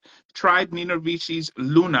has tried Nina Ricci's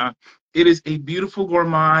Luna. It is a beautiful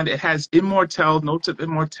gourmand. It has immortelle, notes of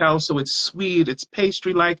immortelle, so it's sweet, it's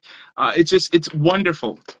pastry like. It's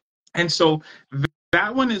wonderful. And so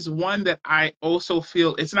that one is one that I also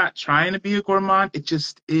feel it's not trying to be a gourmand. It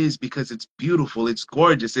just is because it's beautiful. It's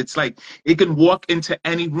gorgeous. It's like it can walk into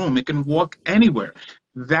any room. It can walk anywhere.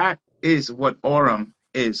 That is what Aurum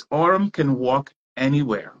is. Aurum can walk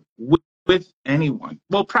anywhere with anyone.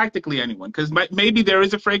 Well, practically anyone, because maybe there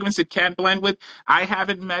is a fragrance it can't blend with. I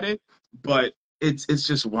haven't met it, but it's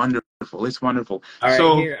just wonderful. It's wonderful. All right,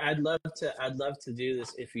 So here I'd love to do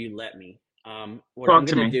this if you let me. What I'm talk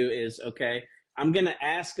to gonna me. do is okay. I'm gonna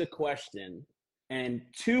ask a question, and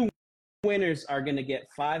two winners are gonna get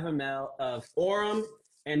 5 ml of Orem,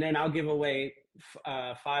 and then I'll give away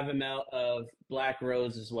 5 ml of Black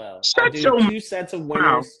Rose as well. I'll Shut do your two sets of mouth.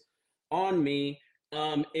 winners on me.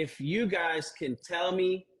 If you guys can tell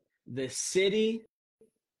me the city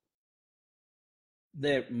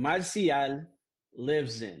that Marcial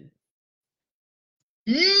lives in.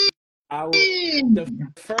 I will the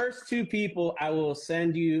first two people I will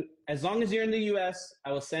send you as long as you're in the US,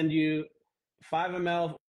 I will send you 5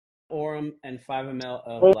 ml of Orem and 5 ml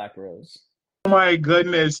of Oh Black Rose. my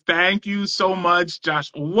goodness. Thank you so much,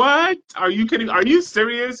 Josh. What? Are you kidding? Are you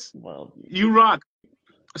serious? Well, You rock.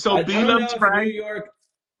 So I B don't know loves if New Frank. York.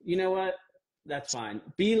 You know what? That's fine.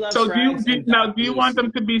 B loves So frags and Doc do you want them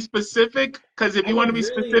Lucy. to be specific? Because if I you want to would be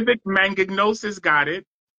really, specific, Mangagnosis got it.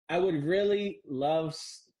 I would really love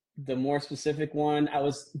the more specific one. I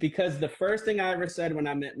was because the first thing I ever said when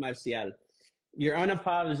I met Marcial, you're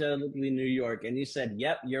unapologetically New York, and you said,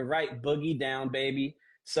 "Yep, you're right, boogie down, baby."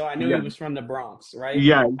 So I knew he Yeah. was from the Bronx, right?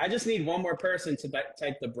 Yeah. I just need one more person to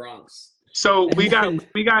type the Bronx, So and then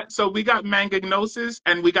we got Mangagnosis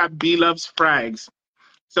and we got B loves Frags.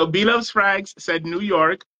 So B loves Frags said New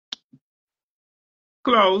York.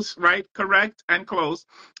 Close, right? Correct and close.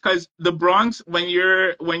 Because the Bronx, we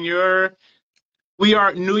are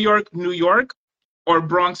New York, New York, or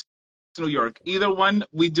Bronx, New York. Either one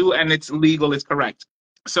we do, and it's legal. It's correct.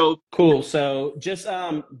 So cool. So just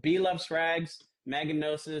B loves frags,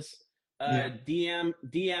 Magnosis, yeah.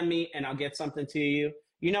 DM me, and I'll get something to you.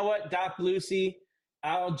 You know what, Doc Lucy,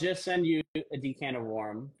 I'll just send you a decant of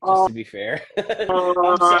warm, just Oh, to be fair.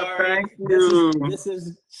 I'm sorry. thank you. This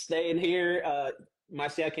is staying here.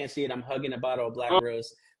 Marcia can't see it. I'm hugging a bottle of Black Oh,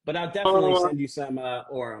 Rose, but I'll definitely send you some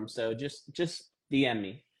Orem. So just DM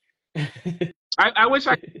me. I wish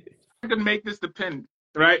I could make this the pin,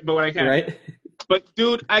 right? But I can't. Right? But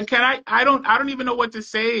dude, I don't even know what to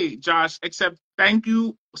say, Josh, except thank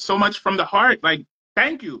you so much from the heart. Like,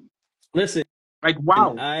 thank you. Listen, Like,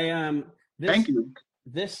 wow, I thank this you.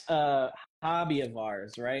 this hobby of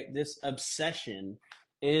ours, right? This obsession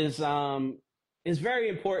is very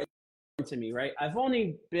important to me, right? I've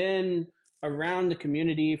only been around the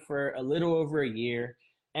community for a little over a year,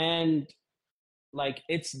 and like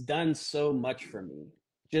it's done so much for me.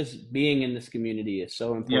 Just being in this community is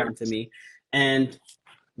so important to Yes, me. And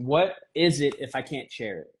what is it if I can't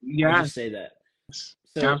share it? I'll just yes, say that.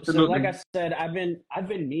 So like absolutely. I said, I've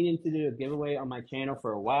been meaning to do a giveaway on my channel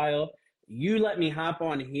for a while. You let me hop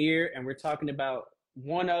on here and we're talking about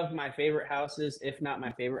one of my favorite houses, if not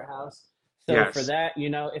my favorite house. So for Yes, that,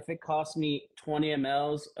 if it costs me 20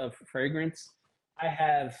 mLs of fragrance, I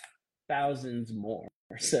have thousands more.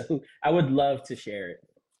 So I would love to share it.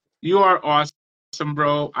 you are awesome,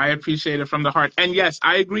 bro. I appreciate it from the heart. And yes,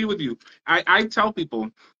 I agree with you. I tell people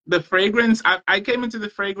the fragrance, I came into the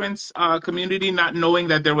fragrance community not knowing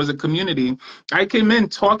that there was a community. I came in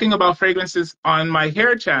talking about fragrances on my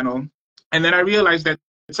hair channel. And then I realized that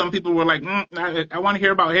some people were like, I want to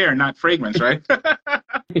hear about hair, not fragrance, right? I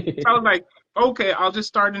was like, okay, I'll just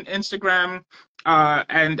start an Instagram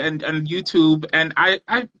and YouTube. And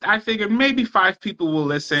I figured maybe 5 people will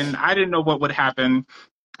listen. I didn't know what would happen.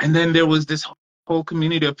 And then there was this whole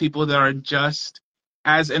community of people that are just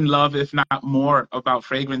as in love, if not more, about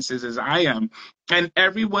fragrances as I am. And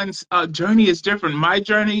everyone's journey is different. My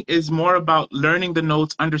journey is more about learning the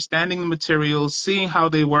notes, understanding the materials, seeing how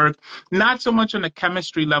they work, not so much on a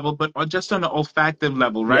chemistry level, but just on an olfactive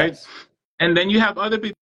level, right? Yes. And then you have other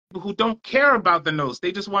people who don't care about the notes.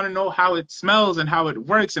 They just want to know how it smells and how it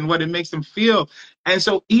works and what it makes them feel. And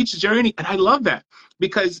so each journey, and I love that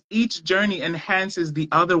because each journey enhances the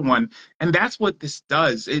other one. And that's what this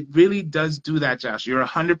does. It really does do that, Josh. You're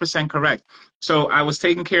 100% correct. So I was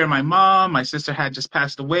taking care of my mom. My sister had just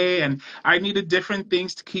passed away, and I needed different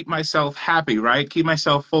things to keep myself happy, right? Keep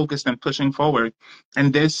myself focused and pushing forward.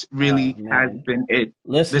 And this Oh really has man. been it.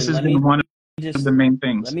 This Listen, has been one of the just main let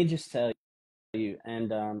things. me just tell you.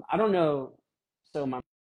 And I don't know. So my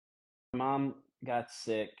mom got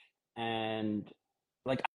sick, and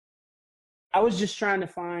like I was just trying to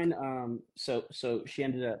find. So she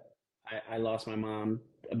ended up. I lost my mom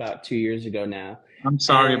about 2 years ago now, I'm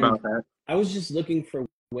sorry and about that. I was just looking for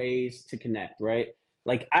ways to connect. Right,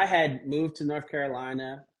 like I had moved to North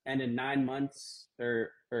Carolina, and in 9 months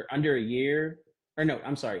or under a year, or no,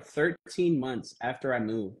 I'm sorry, 13 months after I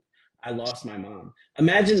moved, I lost my mom.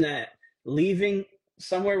 Imagine that, leaving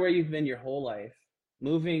somewhere where you've been your whole life,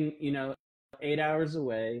 moving, 8 hours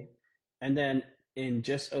away, and then in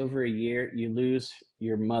just over a year you lose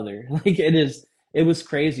your mother. Like it was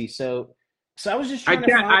crazy. So I was just trying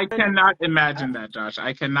to I find. cannot I, imagine that, Josh.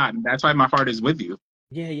 I cannot. And that's why my heart is with you.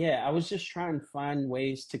 yeah, I was just trying to find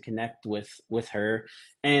ways to connect with her,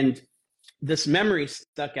 and this memory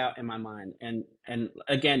stuck out in my mind. And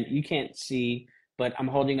again, you can't see, but I'm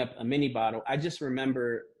holding up a mini bottle. I just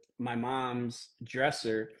remember my mom's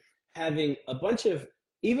dresser having a bunch of,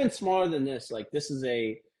 even smaller than this, like this is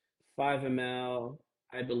a 5 ml,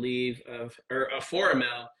 I believe, of, or a 4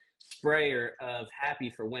 ml sprayer of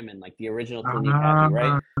Happy for Women, like the original Clinique Happy,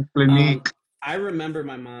 right? Ah, um Clinique. I remember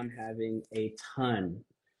my mom having a ton,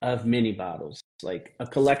 of mini bottles, like a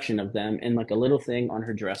collection of them in like a little thing on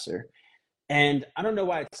her dresser. And I don't know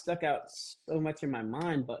why it stuck out so much in my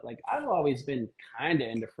mind, but like I've always been kind of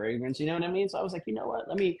into fragrance, you know what I mean? So I was like, you know what?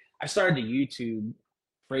 I started to YouTube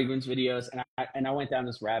fragrance videos, and I went down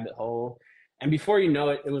this rabbit hole. And before you know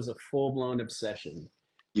it, it was a full blown obsession.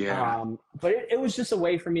 Yeah. But it was just a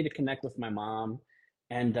way for me to connect with my mom.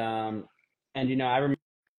 And, you know, I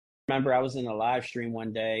remember I was in a live stream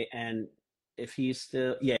one day, and if he's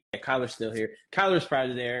still, yeah, Kyler's still here. Kyler's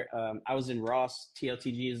probably there. I was in Ross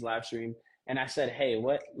TLTG's live stream, and I said, "Hey,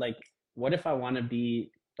 what if I want to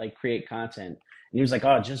be like create content?" And he was like,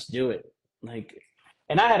 "Oh, just do it." Like,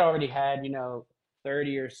 and I had already had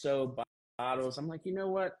 30 or so bottles. I'm like, you know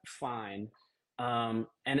what? Fine. And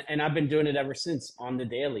I've been doing it ever since on the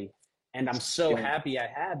daily, and I'm so Yeah. happy I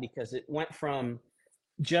had, because it went from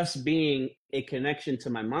just being a connection to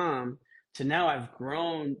my mom to now I've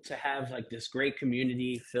grown to have like this great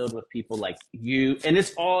community filled with people like you, and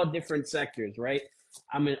it's all different sectors, right?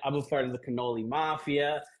 I'm a part of the cannoli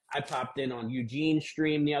mafia. I popped in on Eugene's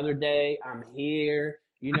stream the other day. I'm here.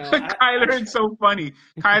 I Kyler, it's so funny.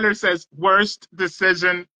 Kyler says, worst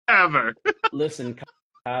decision ever. listen,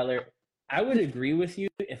 Tyler. I would agree with you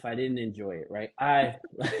if I didn't enjoy it, right?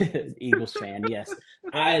 Eagles fan, yes.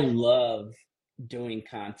 I love doing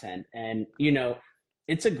content, and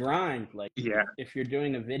it's a grind. Like, Yeah. if you're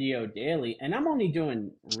doing a video daily, and I'm only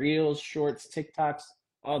doing reels, shorts, TikToks,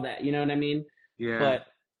 all that, you know what I mean? Yeah.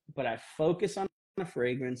 But I focus on a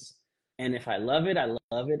fragrance, and if I love it, I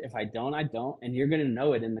love it. If I don't, I don't, and you're gonna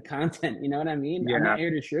know it in the content. You know what I mean? I'm Yeah. not here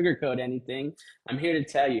to sugarcoat anything. I'm here to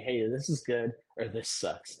tell you, hey, this is good or this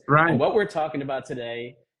sucks. And Right. what we're talking about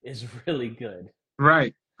today is really good.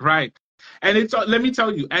 Right. Right. And it's all, let me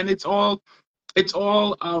tell you, and it's all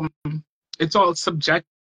subjective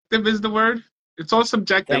is the word. It's all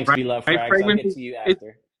subjective, Thanks, right? beloved Right? frags. I'll Fragrance get to you is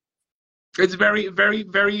after. it's very, very,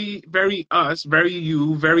 very, very us, very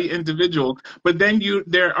you, very individual. But then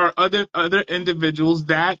there are other individuals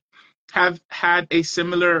that have had a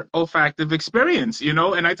similar olfactive experience,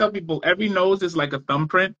 and I tell people every nose is like a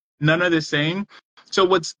thumbprint, none are the same. So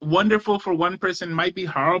what's wonderful for one person might be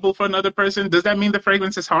horrible for another person. Does that mean the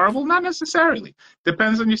fragrance is horrible? Not necessarily.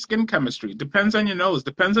 Depends on your skin chemistry, depends on your nose,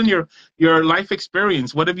 depends on your life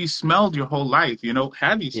experience. What have you smelled your whole life?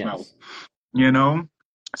 Have you smelled? Yes. you know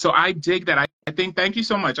so I dig that. I think, thank you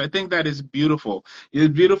so much. I think that is beautiful.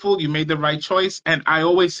 It's beautiful. You made the right choice, and I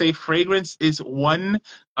always say fragrance is one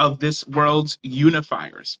of this world's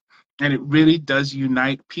unifiers, and it really does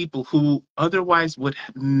unite people who otherwise would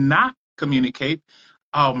not communicate.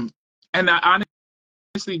 Um and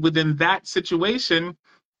honestly, within that situation,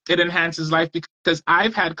 it enhances life, because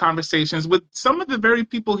I've had conversations with some of the very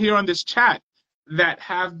people here on this chat that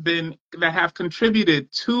have contributed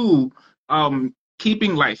to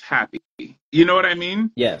keeping life happy. You know what I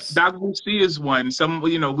mean? Yes. Dr. Lucy is one.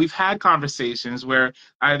 We've had conversations where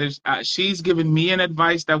either she's given me an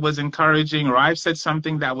advice that was encouraging, or I've said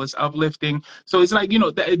something that was uplifting. So it's like,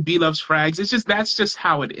 that B loves frags. That's just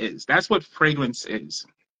how it is. That's what fragrance is.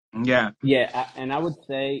 Yeah. Yeah. And I would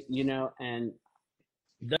say, and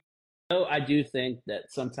though I do think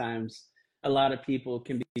that sometimes a lot of people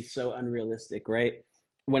can be so unrealistic, right?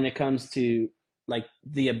 When it comes to like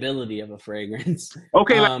the ability of a fragrance.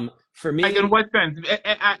 Okay. For Like, in me, what sense?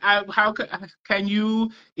 How can you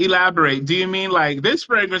elaborate? Do you mean like this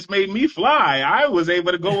fragrance made me fly? I was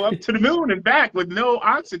able to go up to the moon and back with no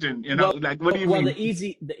oxygen. well, Like, what do you well, mean?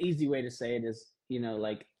 the easy way to say it is,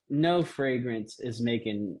 like no fragrance is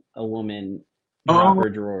making a woman drop Oh, her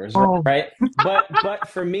drawers, oh, right? But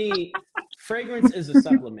for me, fragrance is a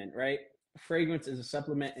supplement, right? Fragrance is a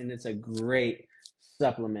supplement, and it's a great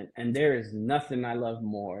supplement. And there is nothing I love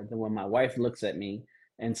more than when my wife looks at me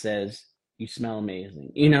and says, "You smell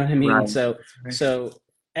amazing." You know what I mean? right. So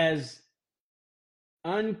as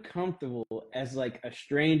uncomfortable as like a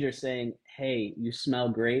stranger saying, "Hey, you smell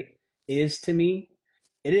great," is to me,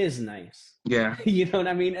 it is nice. Yeah. You know what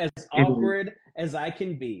I mean? As It is. awkward as I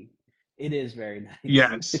can be, it is very nice.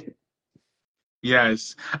 Yes.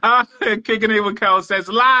 Yes. Kicking it with Kel says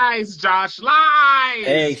lies, Josh, lies.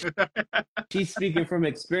 Hey, she's speaking from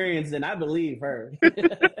experience, then I believe her.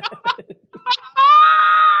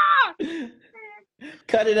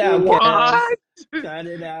 Cut it out, Kels. What? Cut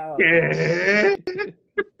it out. Yeah.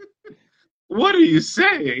 What are you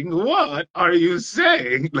saying? What are you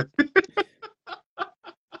saying?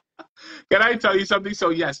 Can I tell you something? So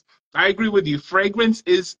yes, I agree with you. Fragrance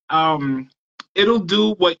is it'll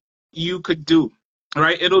do what you could do.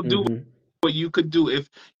 Right? It'll do Hmm. what you could do if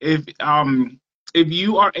if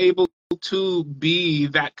you are able to be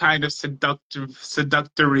that kind of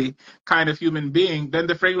seductory kind of human being, then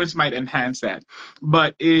the fragrance might enhance that.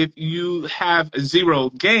 But if you have zero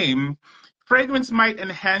game, fragrance might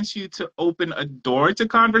enhance you to open a door to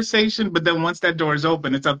conversation, but then once that door is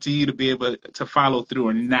open, it's up to you to be able to follow through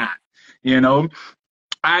or not. You know,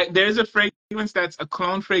 there's a fragrance that's a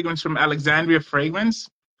clone fragrance from Alexandria Fragrance.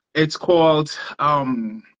 It's called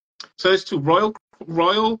so there's two Royal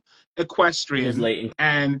His Equestrian latent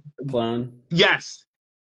and clone. yes,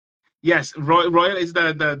 yes, Royal is the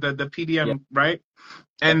Yep. PDM, right?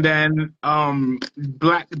 And then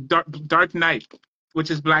Dark Knight,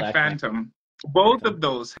 which is Black Black Phantom. Both Phantom. of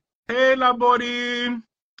those. Hey, la body.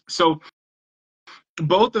 So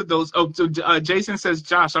both of those. Oh, so Jason says,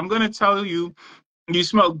 Josh, I'm gonna tell you, you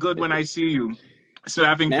smell good when I see you. So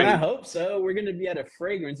having Man, I faith. hope so. We're gonna be at a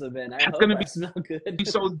fragrance event. I That's hope gonna I be smell good.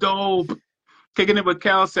 so dope. Kicking it with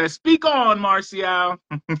Kel says, speak on, Marcial.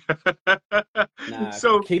 Nah,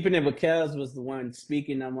 So keeping it with Kels was the one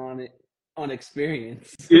speaking. I'm on it on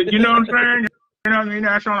experience. you know what I'm saying? You know what I mean?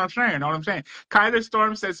 That's what I'm saying. Know what I'm saying? Kyler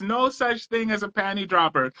Storm says no such thing as a panty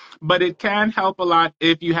dropper, but it can help a lot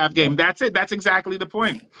if you have game. Yep. That's it. That's exactly the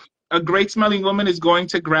point. A great smelling woman is going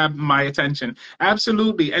to grab my attention.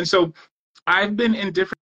 Absolutely. And so I've been in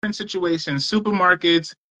different situations,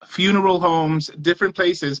 supermarkets, funeral homes, different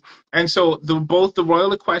places. And so both the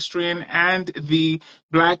Royal Equestrian and the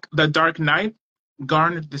Dark Knight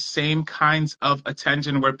garnered the same kinds of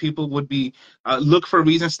attention where people would be look for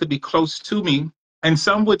reasons to be close to me. And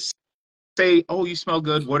some would say, "Oh, you smell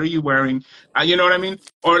good. What are you wearing?" You know what I mean?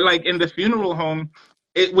 Or like in the funeral home,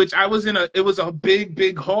 which I was in it was a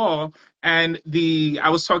big hall, and I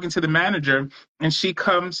was talking to the manager, and she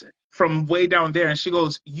comes from way down there, and she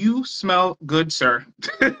goes, "You smell good, sir."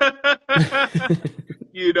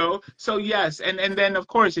 You know, so yes, and then of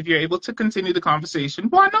course, if you're able to continue the conversation,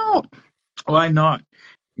 why not? Why not?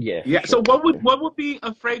 Yeah, for Yeah. So sure. what would be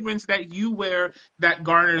a fragrance that you wear that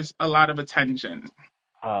garners a lot of attention?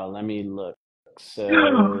 Let me look.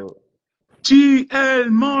 So, GL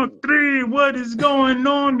Mark 3, what is going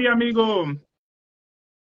on, mi amigo?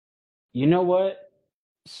 you know what?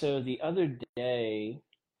 So the other day,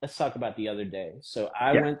 let's talk about the other day. So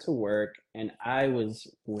I Yeah. went to work and I was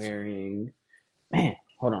wearing, man,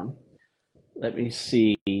 hold on. Let me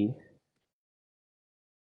see.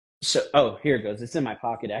 So, oh, here it goes. It's in my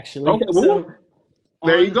pocket actually. Okay. Ooh, So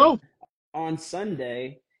there you on go. on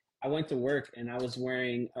Sunday, I went to work and I was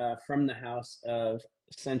wearing from the house of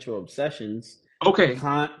Central Obsessions, Okay.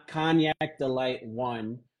 Cognac Delight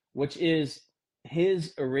 1, which is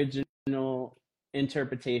his original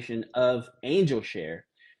interpretation of Angel Share.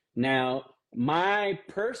 Now, my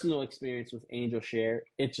personal experience with Angel Share,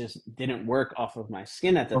 it just didn't work off of my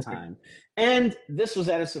skin at the Okay. time. And this was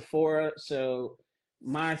at a Sephora, so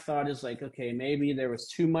my thought is like, okay, maybe there was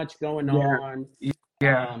too much going Yeah. on.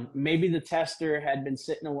 Yeah. Maybe the tester had been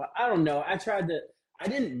sitting a while. I don't know. I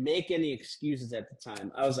didn't make any excuses at the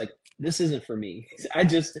time. I was like, this isn't for me. I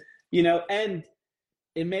just, and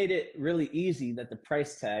it made it really easy that the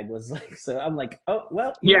price tag was like, so I'm like, oh,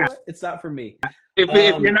 well, you know Yeah. what? It's not for me. If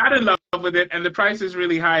you're Um, not in love with it and the price is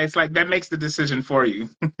really high, it's like that makes the decision for you.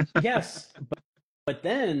 yes. But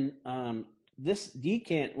then this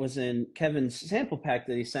decant was in Kevin's sample pack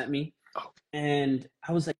that he sent me. Oh, And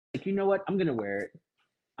I was like, you know what? I'm going to wear it.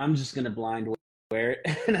 I'm just going to blind wear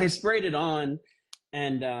it. And I sprayed it on.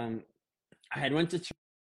 And I had went to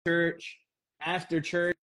church. After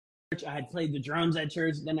church, I had played the drums at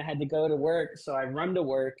church. Then I had to go to work. So I run to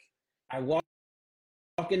work. I walk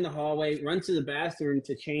in the hallway, run to the bathroom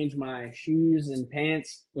to change my shoes and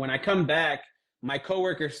pants. When I come back, my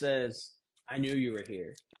coworker says, I knew you were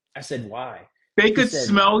here. I said, why? they She could said,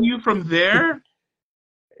 smell you from there.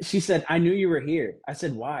 I knew you were here. I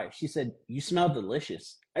said, why? She said, you smell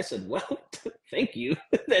delicious. I said, well, thank you.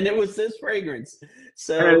 And it was this fragrance.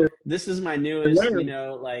 So this is my newest,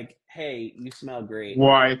 like, hey, you smell great.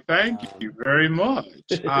 Why, thank Um, you very much.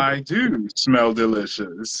 I do smell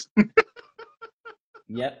delicious.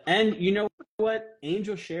 yep. And you know what?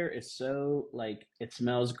 Angel Share is so, like, it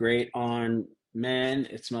smells great on men.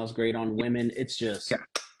 It smells great on women. It's Yeah. just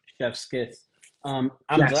chef's kiss. I'm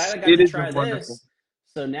glad Yes, I got it to is try wonderful. this.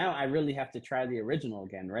 So now I really have to try the original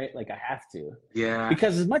again, right? Like I have to. Yeah.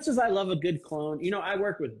 Because as much as I love a good clone, I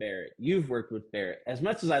work with Barrett. You've worked with Barrett. As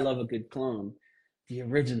much as I love a good clone, the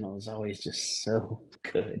original is always just so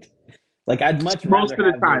good. Like I'd much Most rather of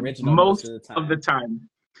the have the time. original most Most of the of the time. time.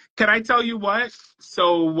 Can I tell you what?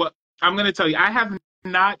 So I'm going to tell you, I have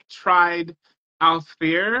not tried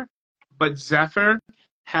Althea, but Zephyr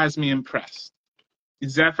has me impressed.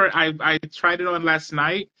 Zephyr, I tried it on last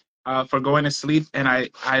night, for going to sleep, and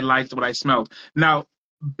I liked what I smelled. Now,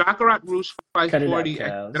 Baccarat Rouge Cut it out, 540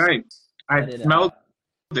 Kels. Extra, I Cut it smelled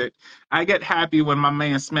out. it. I get happy when my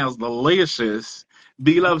man smells delicious.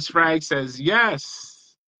 B Loves Frag says,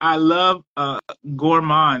 yes, I love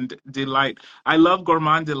Gourmand Delight. I love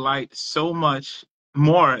Gourmand Delight so much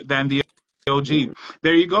more than the OG. Ooh,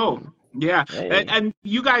 There you go. Yeah. hey. And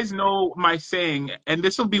you guys know my saying, and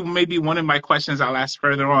this will be maybe one of my questions I'll ask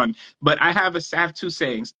further on, but I have two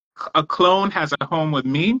sayings. A clone has a home with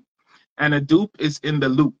me, and a dupe is in the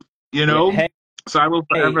loop, you Yeah. know? Hey, So I will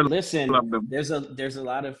hey, forever listen, love them. there's a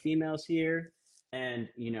lot of females here, and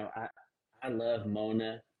I love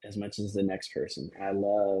Mona as much as the next person. I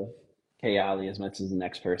love Kayali as much as the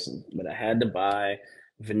next person. But I had to buy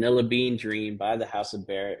Vanilla Bean Dream by the House of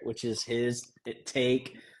Barrett, which is his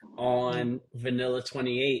take on Vanilla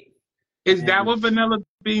 28. Is that And what Vanilla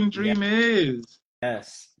Bean Dream is?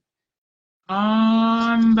 yes, I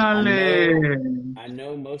Ándale. know I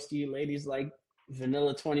know most of you ladies like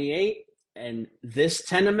Vanilla 28, and this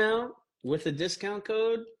 10 amount with a discount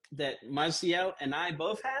code that Marcial and I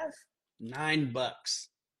both have, $9.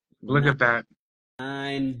 Look at that.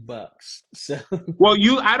 $9. So Well,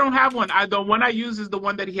 I don't have one. The one I use is the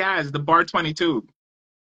one that he has, the Bar 22.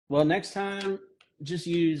 well, next time just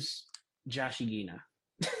use Joshigina.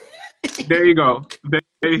 There you go. There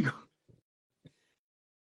you go.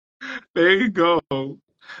 There you go.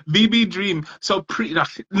 VB Dream. So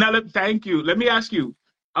now thank you. Let me ask you,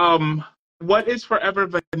 um, what is Forever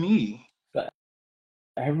Vanille? But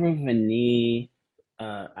Vanille,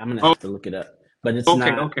 I'm gonna Oh, have to look it up. But it's okay,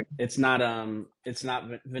 not okay. it's not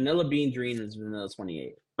Vanilla Bean Dream is Vanilla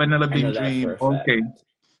 28. Vanilla I Bean know that for Dream. a fact. Okay.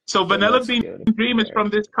 So So Vanilla let's Bean go to Dream is there. from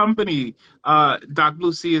this company. Doc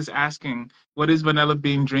Blue C is asking, what is Vanilla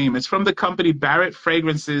Bean Dream? It's from the company Barrett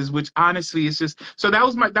Fragrances, which honestly is just so that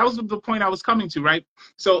was the point I was coming to, right?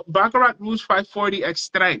 So Baccarat Rouge 540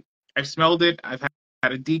 Extrait. I've smelled it. I've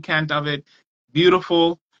had a decant of it.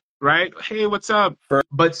 Beautiful, right? Hey, what's up?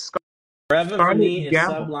 But Forever Vanille Scarlet is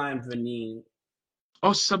Gamble. Sublime Vanille.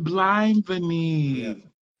 Oh, Sublime Yep. Vanille.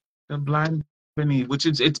 Sublime Beneath, which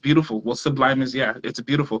is it's beautiful. Well, Sublime is yeah, it's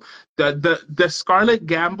beautiful. The Scarlet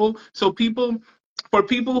Gamble. So for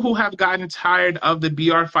people who have gotten tired of the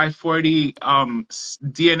BR 540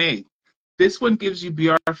 DNA, this one gives you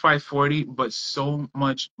BR 540, but so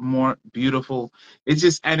much more beautiful. It's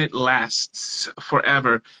just and it lasts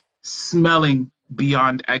forever, smelling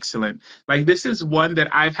beyond excellent. Like this is one that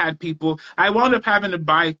I've had people. I wound up having to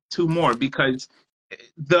buy two more because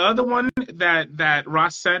the other one that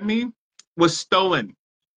Ross sent me was stolen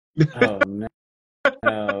Oh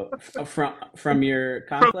no. From your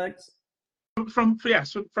from complex?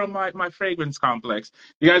 yes from my fragrance complex.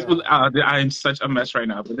 You guys will. Oh. I am such a mess right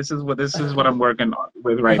now, but this is what I'm working on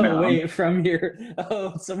with right Oh now. wait, from your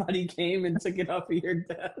somebody came and took it off of your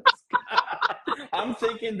desk. I'm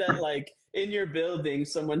thinking that like in your building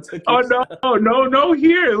someone took your Oh no, stuff. no!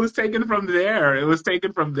 Here it was taken from there. It was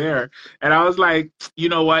taken from there, and I was like, you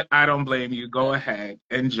know what? I don't blame you. Uh, Go ahead,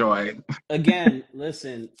 enjoy. Again,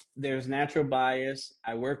 listen, there's natural bias.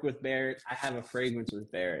 I work with Barrett. I have a fragrance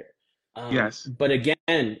with Barrett. Yes. But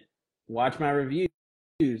again, watch my reviews.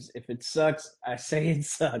 If it sucks, I say it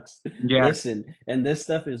sucks. Yes. Listen, and this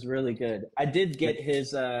stuff is really good. I did get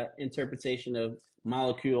his interpretation of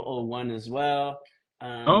Molecule oh 01 as well.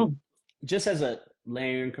 Um, Oh, just as a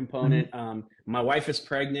layering mhm. component. My wife is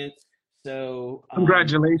pregnant, so this.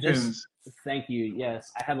 Congratulations. Thank you.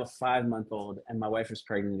 Yes, I have a 5 month old, and my wife is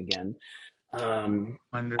pregnant again. Wonderful.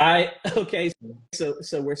 I okay.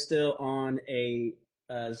 So we're still on a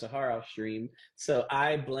Zaharoff stream. So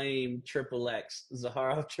I blame Triple X,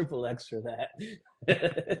 Zaharoff Triple X for that.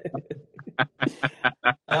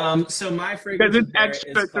 So my Because fragrance it's with Barrett is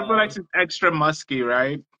extra. Triple called X is extra musky,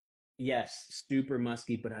 right? yes, super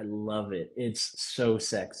musky, but I love it. It's so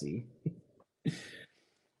sexy.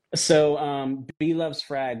 So B Loves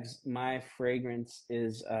Frags, my fragrance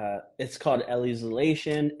is it's called Ellie's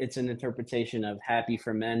Elation. It's an interpretation of Happy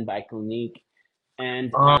for Men by Clinique.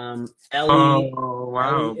 And Oh, oh, Ellie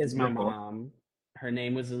wow, is my beautiful. mom. Her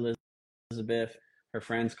name was Elizabeth. Her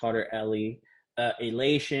friends called her Ellie.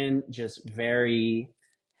 Elation, just very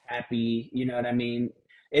happy. You know what I mean?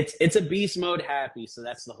 It's a beast mode happy, so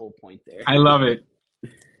that's the whole point there. I love it.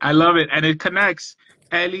 I love it. And it connects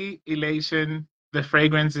Ellie, elation. The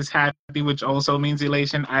fragrance is happy, which also means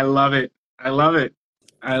elation. I love it. I love it.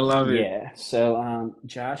 I love it. Yeah. So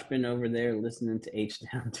Josh been over there listening to H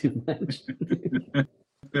Down too much.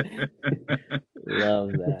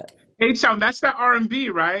 Love that. Hey, Chum, that's the R&B,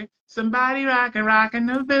 right? Somebody rocking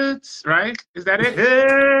the boots, right? Is that it?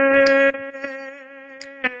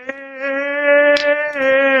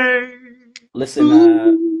 Hey, Listen,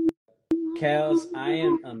 Ooh. Kels, I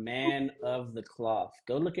am a man of the cloth.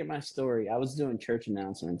 Go look at my story. I was doing church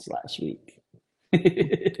announcements last week.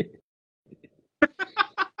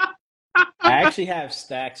 I actually have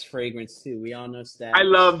Stax fragrance too. We all know I Stax.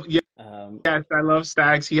 love, yes, Um, I love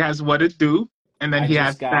Stags. He has What It Do, and then I he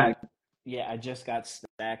has just got, Stags. yeah, I just got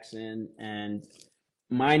Stax in, and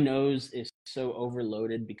my nose is so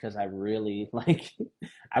overloaded because I really like.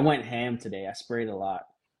 I went ham today. I sprayed a lot,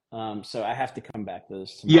 so I have to come back to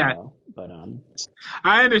this Yeah, tomorrow. But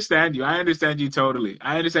I understand you. I understand you totally.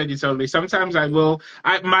 I understand you totally. Sometimes I will.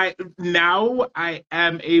 Now I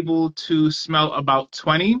am able to smell about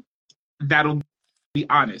 20. That'll be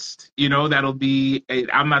honest. That'll be.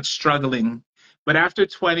 I'm not struggling, but after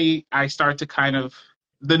 20, I start to kind of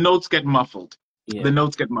the notes get muffled. The yeah,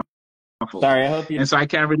 notes get muffled, sorry. I hope you and so I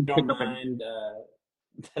can't really don't pick up any. mind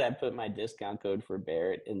that I put my discount code for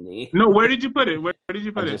Barrett in the. No, where did you put it? Where did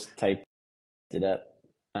you I put it? just typed it up.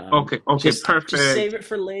 Okay, okay, Just save perfect. it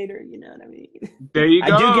for later. You know what I mean? There you I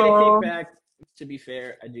do get a go. kickback. To be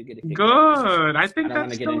fair, I do get a kickback. Good. I I think don't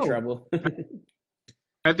want to that's get in dope. trouble.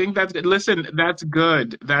 I think that's good. Listen, that's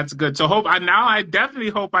good. That's good. So now I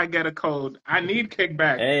definitely hope I get a code. I need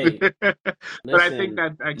kickback. Hey, But I think listen,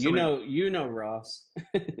 that's excellent. you know Ross.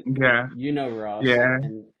 Yeah. You know Ross, Yeah.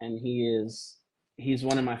 and he's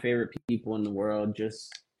one of my favorite people in the world.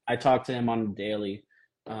 Just I talk to him on a daily.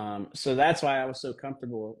 So that's why I was so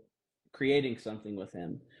comfortable creating something with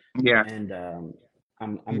him. Yeah. And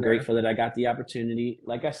I'm Yeah. grateful that I got the opportunity.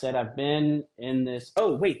 Like I said, I've been in this.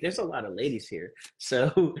 Oh wait, there's a lot of ladies here,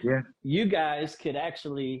 so Yeah. you guys could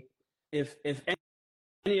actually, if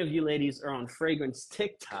any of you ladies are on fragrance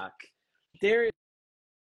TikTok, there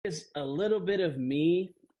is a little bit of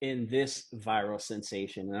me in this viral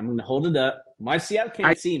sensation, and I'm going to hold it up. Marcial I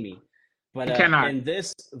can't see me, but cannot. in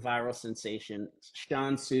this viral sensation,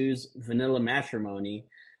 Sean Sue's Vanilla Matrimony.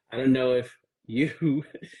 I don't know if you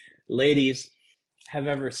ladies have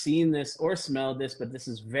ever seen this or smelled this, but this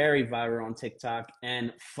is very viral on TikTok.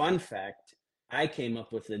 And fun fact, I came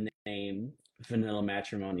up with the name Vanilla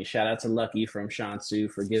Matrimony. Shout out to Lucky from Shansu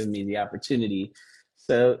for giving me the opportunity.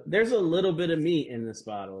 So there's a little bit of me in this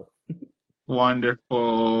bottle.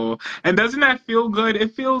 Wonderful. And doesn't that feel good?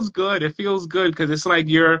 It feels good. It feels good because it's like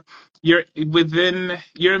you're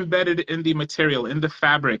embedded in the material, in the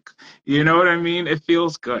fabric. You know what I mean? It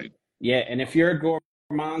feels good. Yeah, and if you're a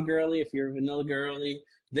gourmand girly, if you're a vanilla girly,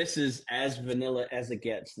 this is as vanilla as it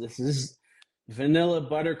gets. This is vanilla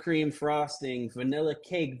buttercream frosting, vanilla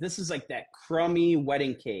cake. This is like that crummy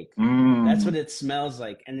wedding cake. That's Mm. what it smells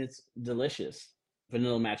like, and it's delicious.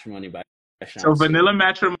 Vanilla Matrimony by So Shansu. Vanilla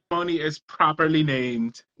Matrimony is properly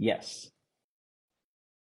named. Yes.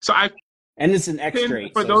 So I And it's an pinned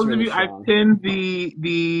extrait, for so it's those of really you, I strong. pinned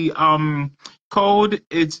the code.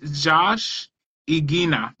 It's Josh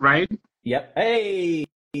Igina, right? Yep. Hey,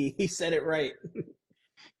 he said it right.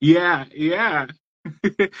 Yeah, yeah.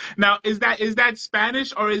 Now, is that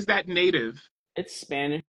Spanish or is that native? It's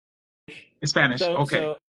Spanish. It's Spanish. So, Okay.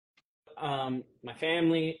 so my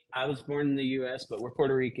family, I was born in the US, but we're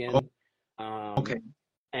Puerto Oh, Rican. Um, okay.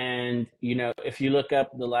 and if you look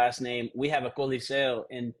up the last name, we have a Coliseo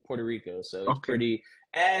in Puerto Rico, so it's Okay. pretty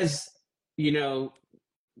as you know,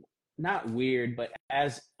 not weird, but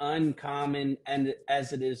as uncommon and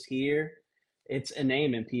as it is here, it's a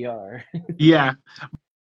name in PR. Yeah,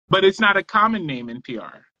 but it's not a common name in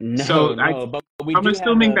PR. No, So no, but we I'm do have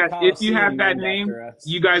assuming a that if you Coliseum have that named name, after us.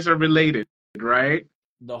 you guys are related, right?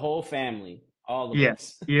 The whole family, all of Yeah.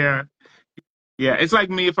 us. Yeah. Yeah, it's like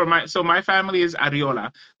me my family is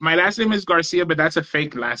Ariola. My last name is Garcia, but that's a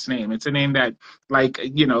fake last name. It's a name that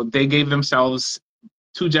they gave themselves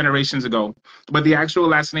 2 generations ago. But the actual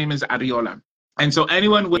last name is Ariola. And so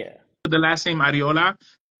anyone with Yeah. the last name Ariola,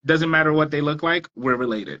 doesn't matter what they look like, we're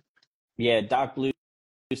related. Yeah, Doc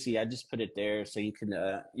Lucy, I just put it there so you can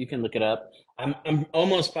look it up. I'm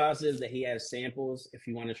almost positive that he has samples if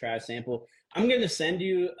you want to try a sample. I'm gonna send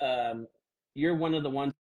you you're one of the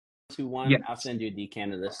ones who won. Yeah. I'll send you a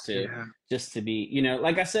decant of this too. Yeah. Just to be,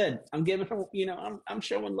 like I said, I'm giving I'm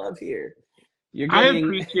showing love here. You're I getting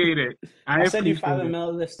appreciate it. I I'll send you five appreciate it. ml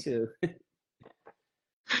of this too.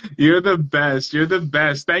 You're the best. You're the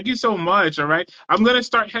best. Thank you so much. All right. I'm gonna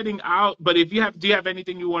start heading out, but do you have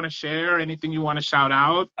anything you want to share? Anything you want to shout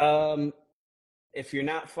out? Um if you're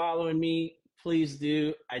not following me, please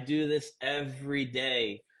do. I do this every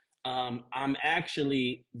day. I'm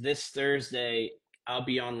actually this Thursday, I'll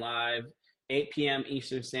be on live 8 p.m.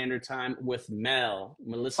 Eastern Standard Time with Oh,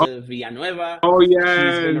 Melissa Villanueva. oh She's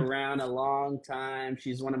been yes. around a long time.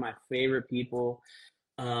 She's one of my favorite people.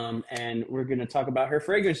 And we're going to talk about her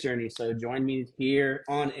fragrance journey. So join me here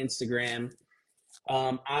on Instagram.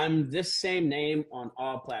 I'm this same name on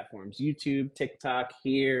all platforms: YouTube, TikTok,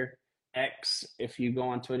 here, X, if you go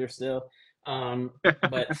on Twitter still.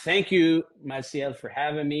 But thank you, Marcial, for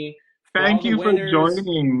having me. Thank you for For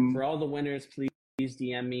joining. all the winners, please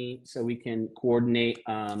DM me so we can coordinate.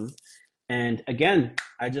 And again,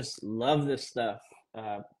 I just love this stuff.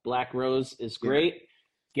 Black Rose is Yes, great.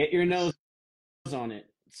 Get your nose on it.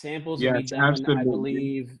 Samples will be yes, done, I absolutely.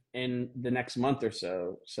 believe, in the next month or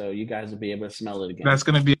so. So you guys will be able to smell it again. That's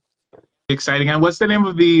going to be exciting. And what's the name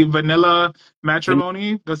of the Vanilla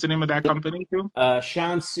Matrimony? That's the name of that company too?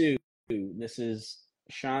 Shansu. This is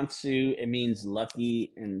Shansu. It means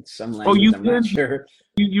lucky in some Oh, language. you I'm not did. sure.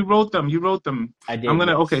 You wrote them. You wrote them. I I'm did,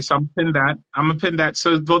 gonna okay. yes. So I'm gonna pin that. I'm gonna pin that.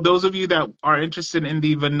 So for those of you that are interested in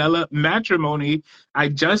the Vanilla Matrimony, I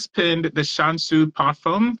just pinned the Shansu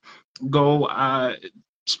Parfum. Go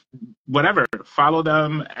whatever, follow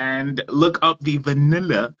them and look up the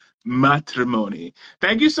Vanilla Matrimony.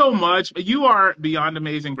 Thank you so much. You are beyond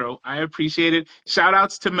amazing, bro. I appreciate it. Shout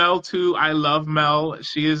outs to Mel too. I love Mel.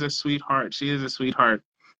 She is a sweetheart. She is a sweetheart.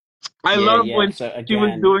 I Yeah, love yeah. when So she was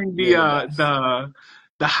again, doing you're the best.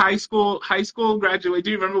 the high school graduate.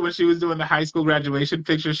 Do you remember when she was doing the high school graduation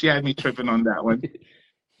picture? She had me tripping on that one.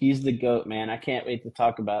 He's the goat, man. I can't wait to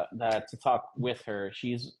talk about that, to talk with her.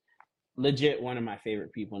 She's legit one of my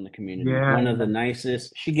favorite people in the community. Yeah. One of the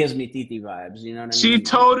nicest. She gives me Titi vibes. You know what I She mean? Like,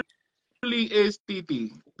 totally is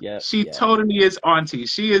Titi. yep, She yep, totally is auntie.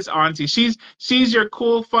 She is auntie. She's your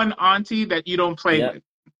cool, fun auntie that you don't play yep. with.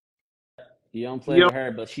 You don't play You with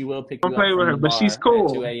her, but she will pick don't you up play with from her, the but she's bar at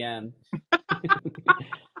cool. 2 a.m.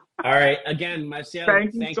 All right. Again, Marcel,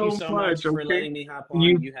 Thank you thank you so so much. much for Okay, letting me hop on.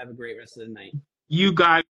 you You have a great rest of the night. you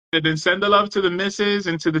got it. And send the love to the missus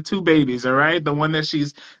and to the two babies. All right, the one that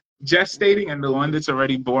she's gestating and the one that's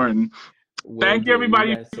already born. Will Thank you, do. You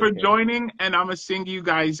everybody, guys for take care. joining, and I'm gonna sing you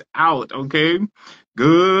guys out. Okay,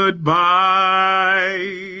 goodbye,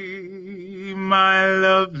 my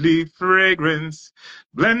lovely fragrance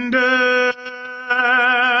blender.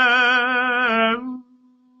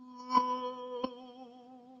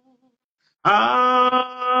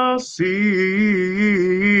 I'll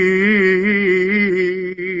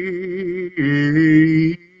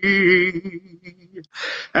see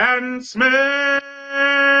and smell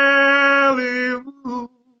you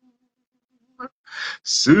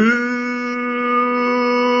soon.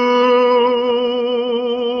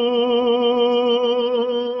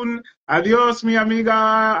 Adios, mi amiga.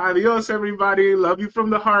 Adios, everybody. Love you from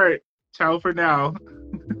the heart. Ciao for now.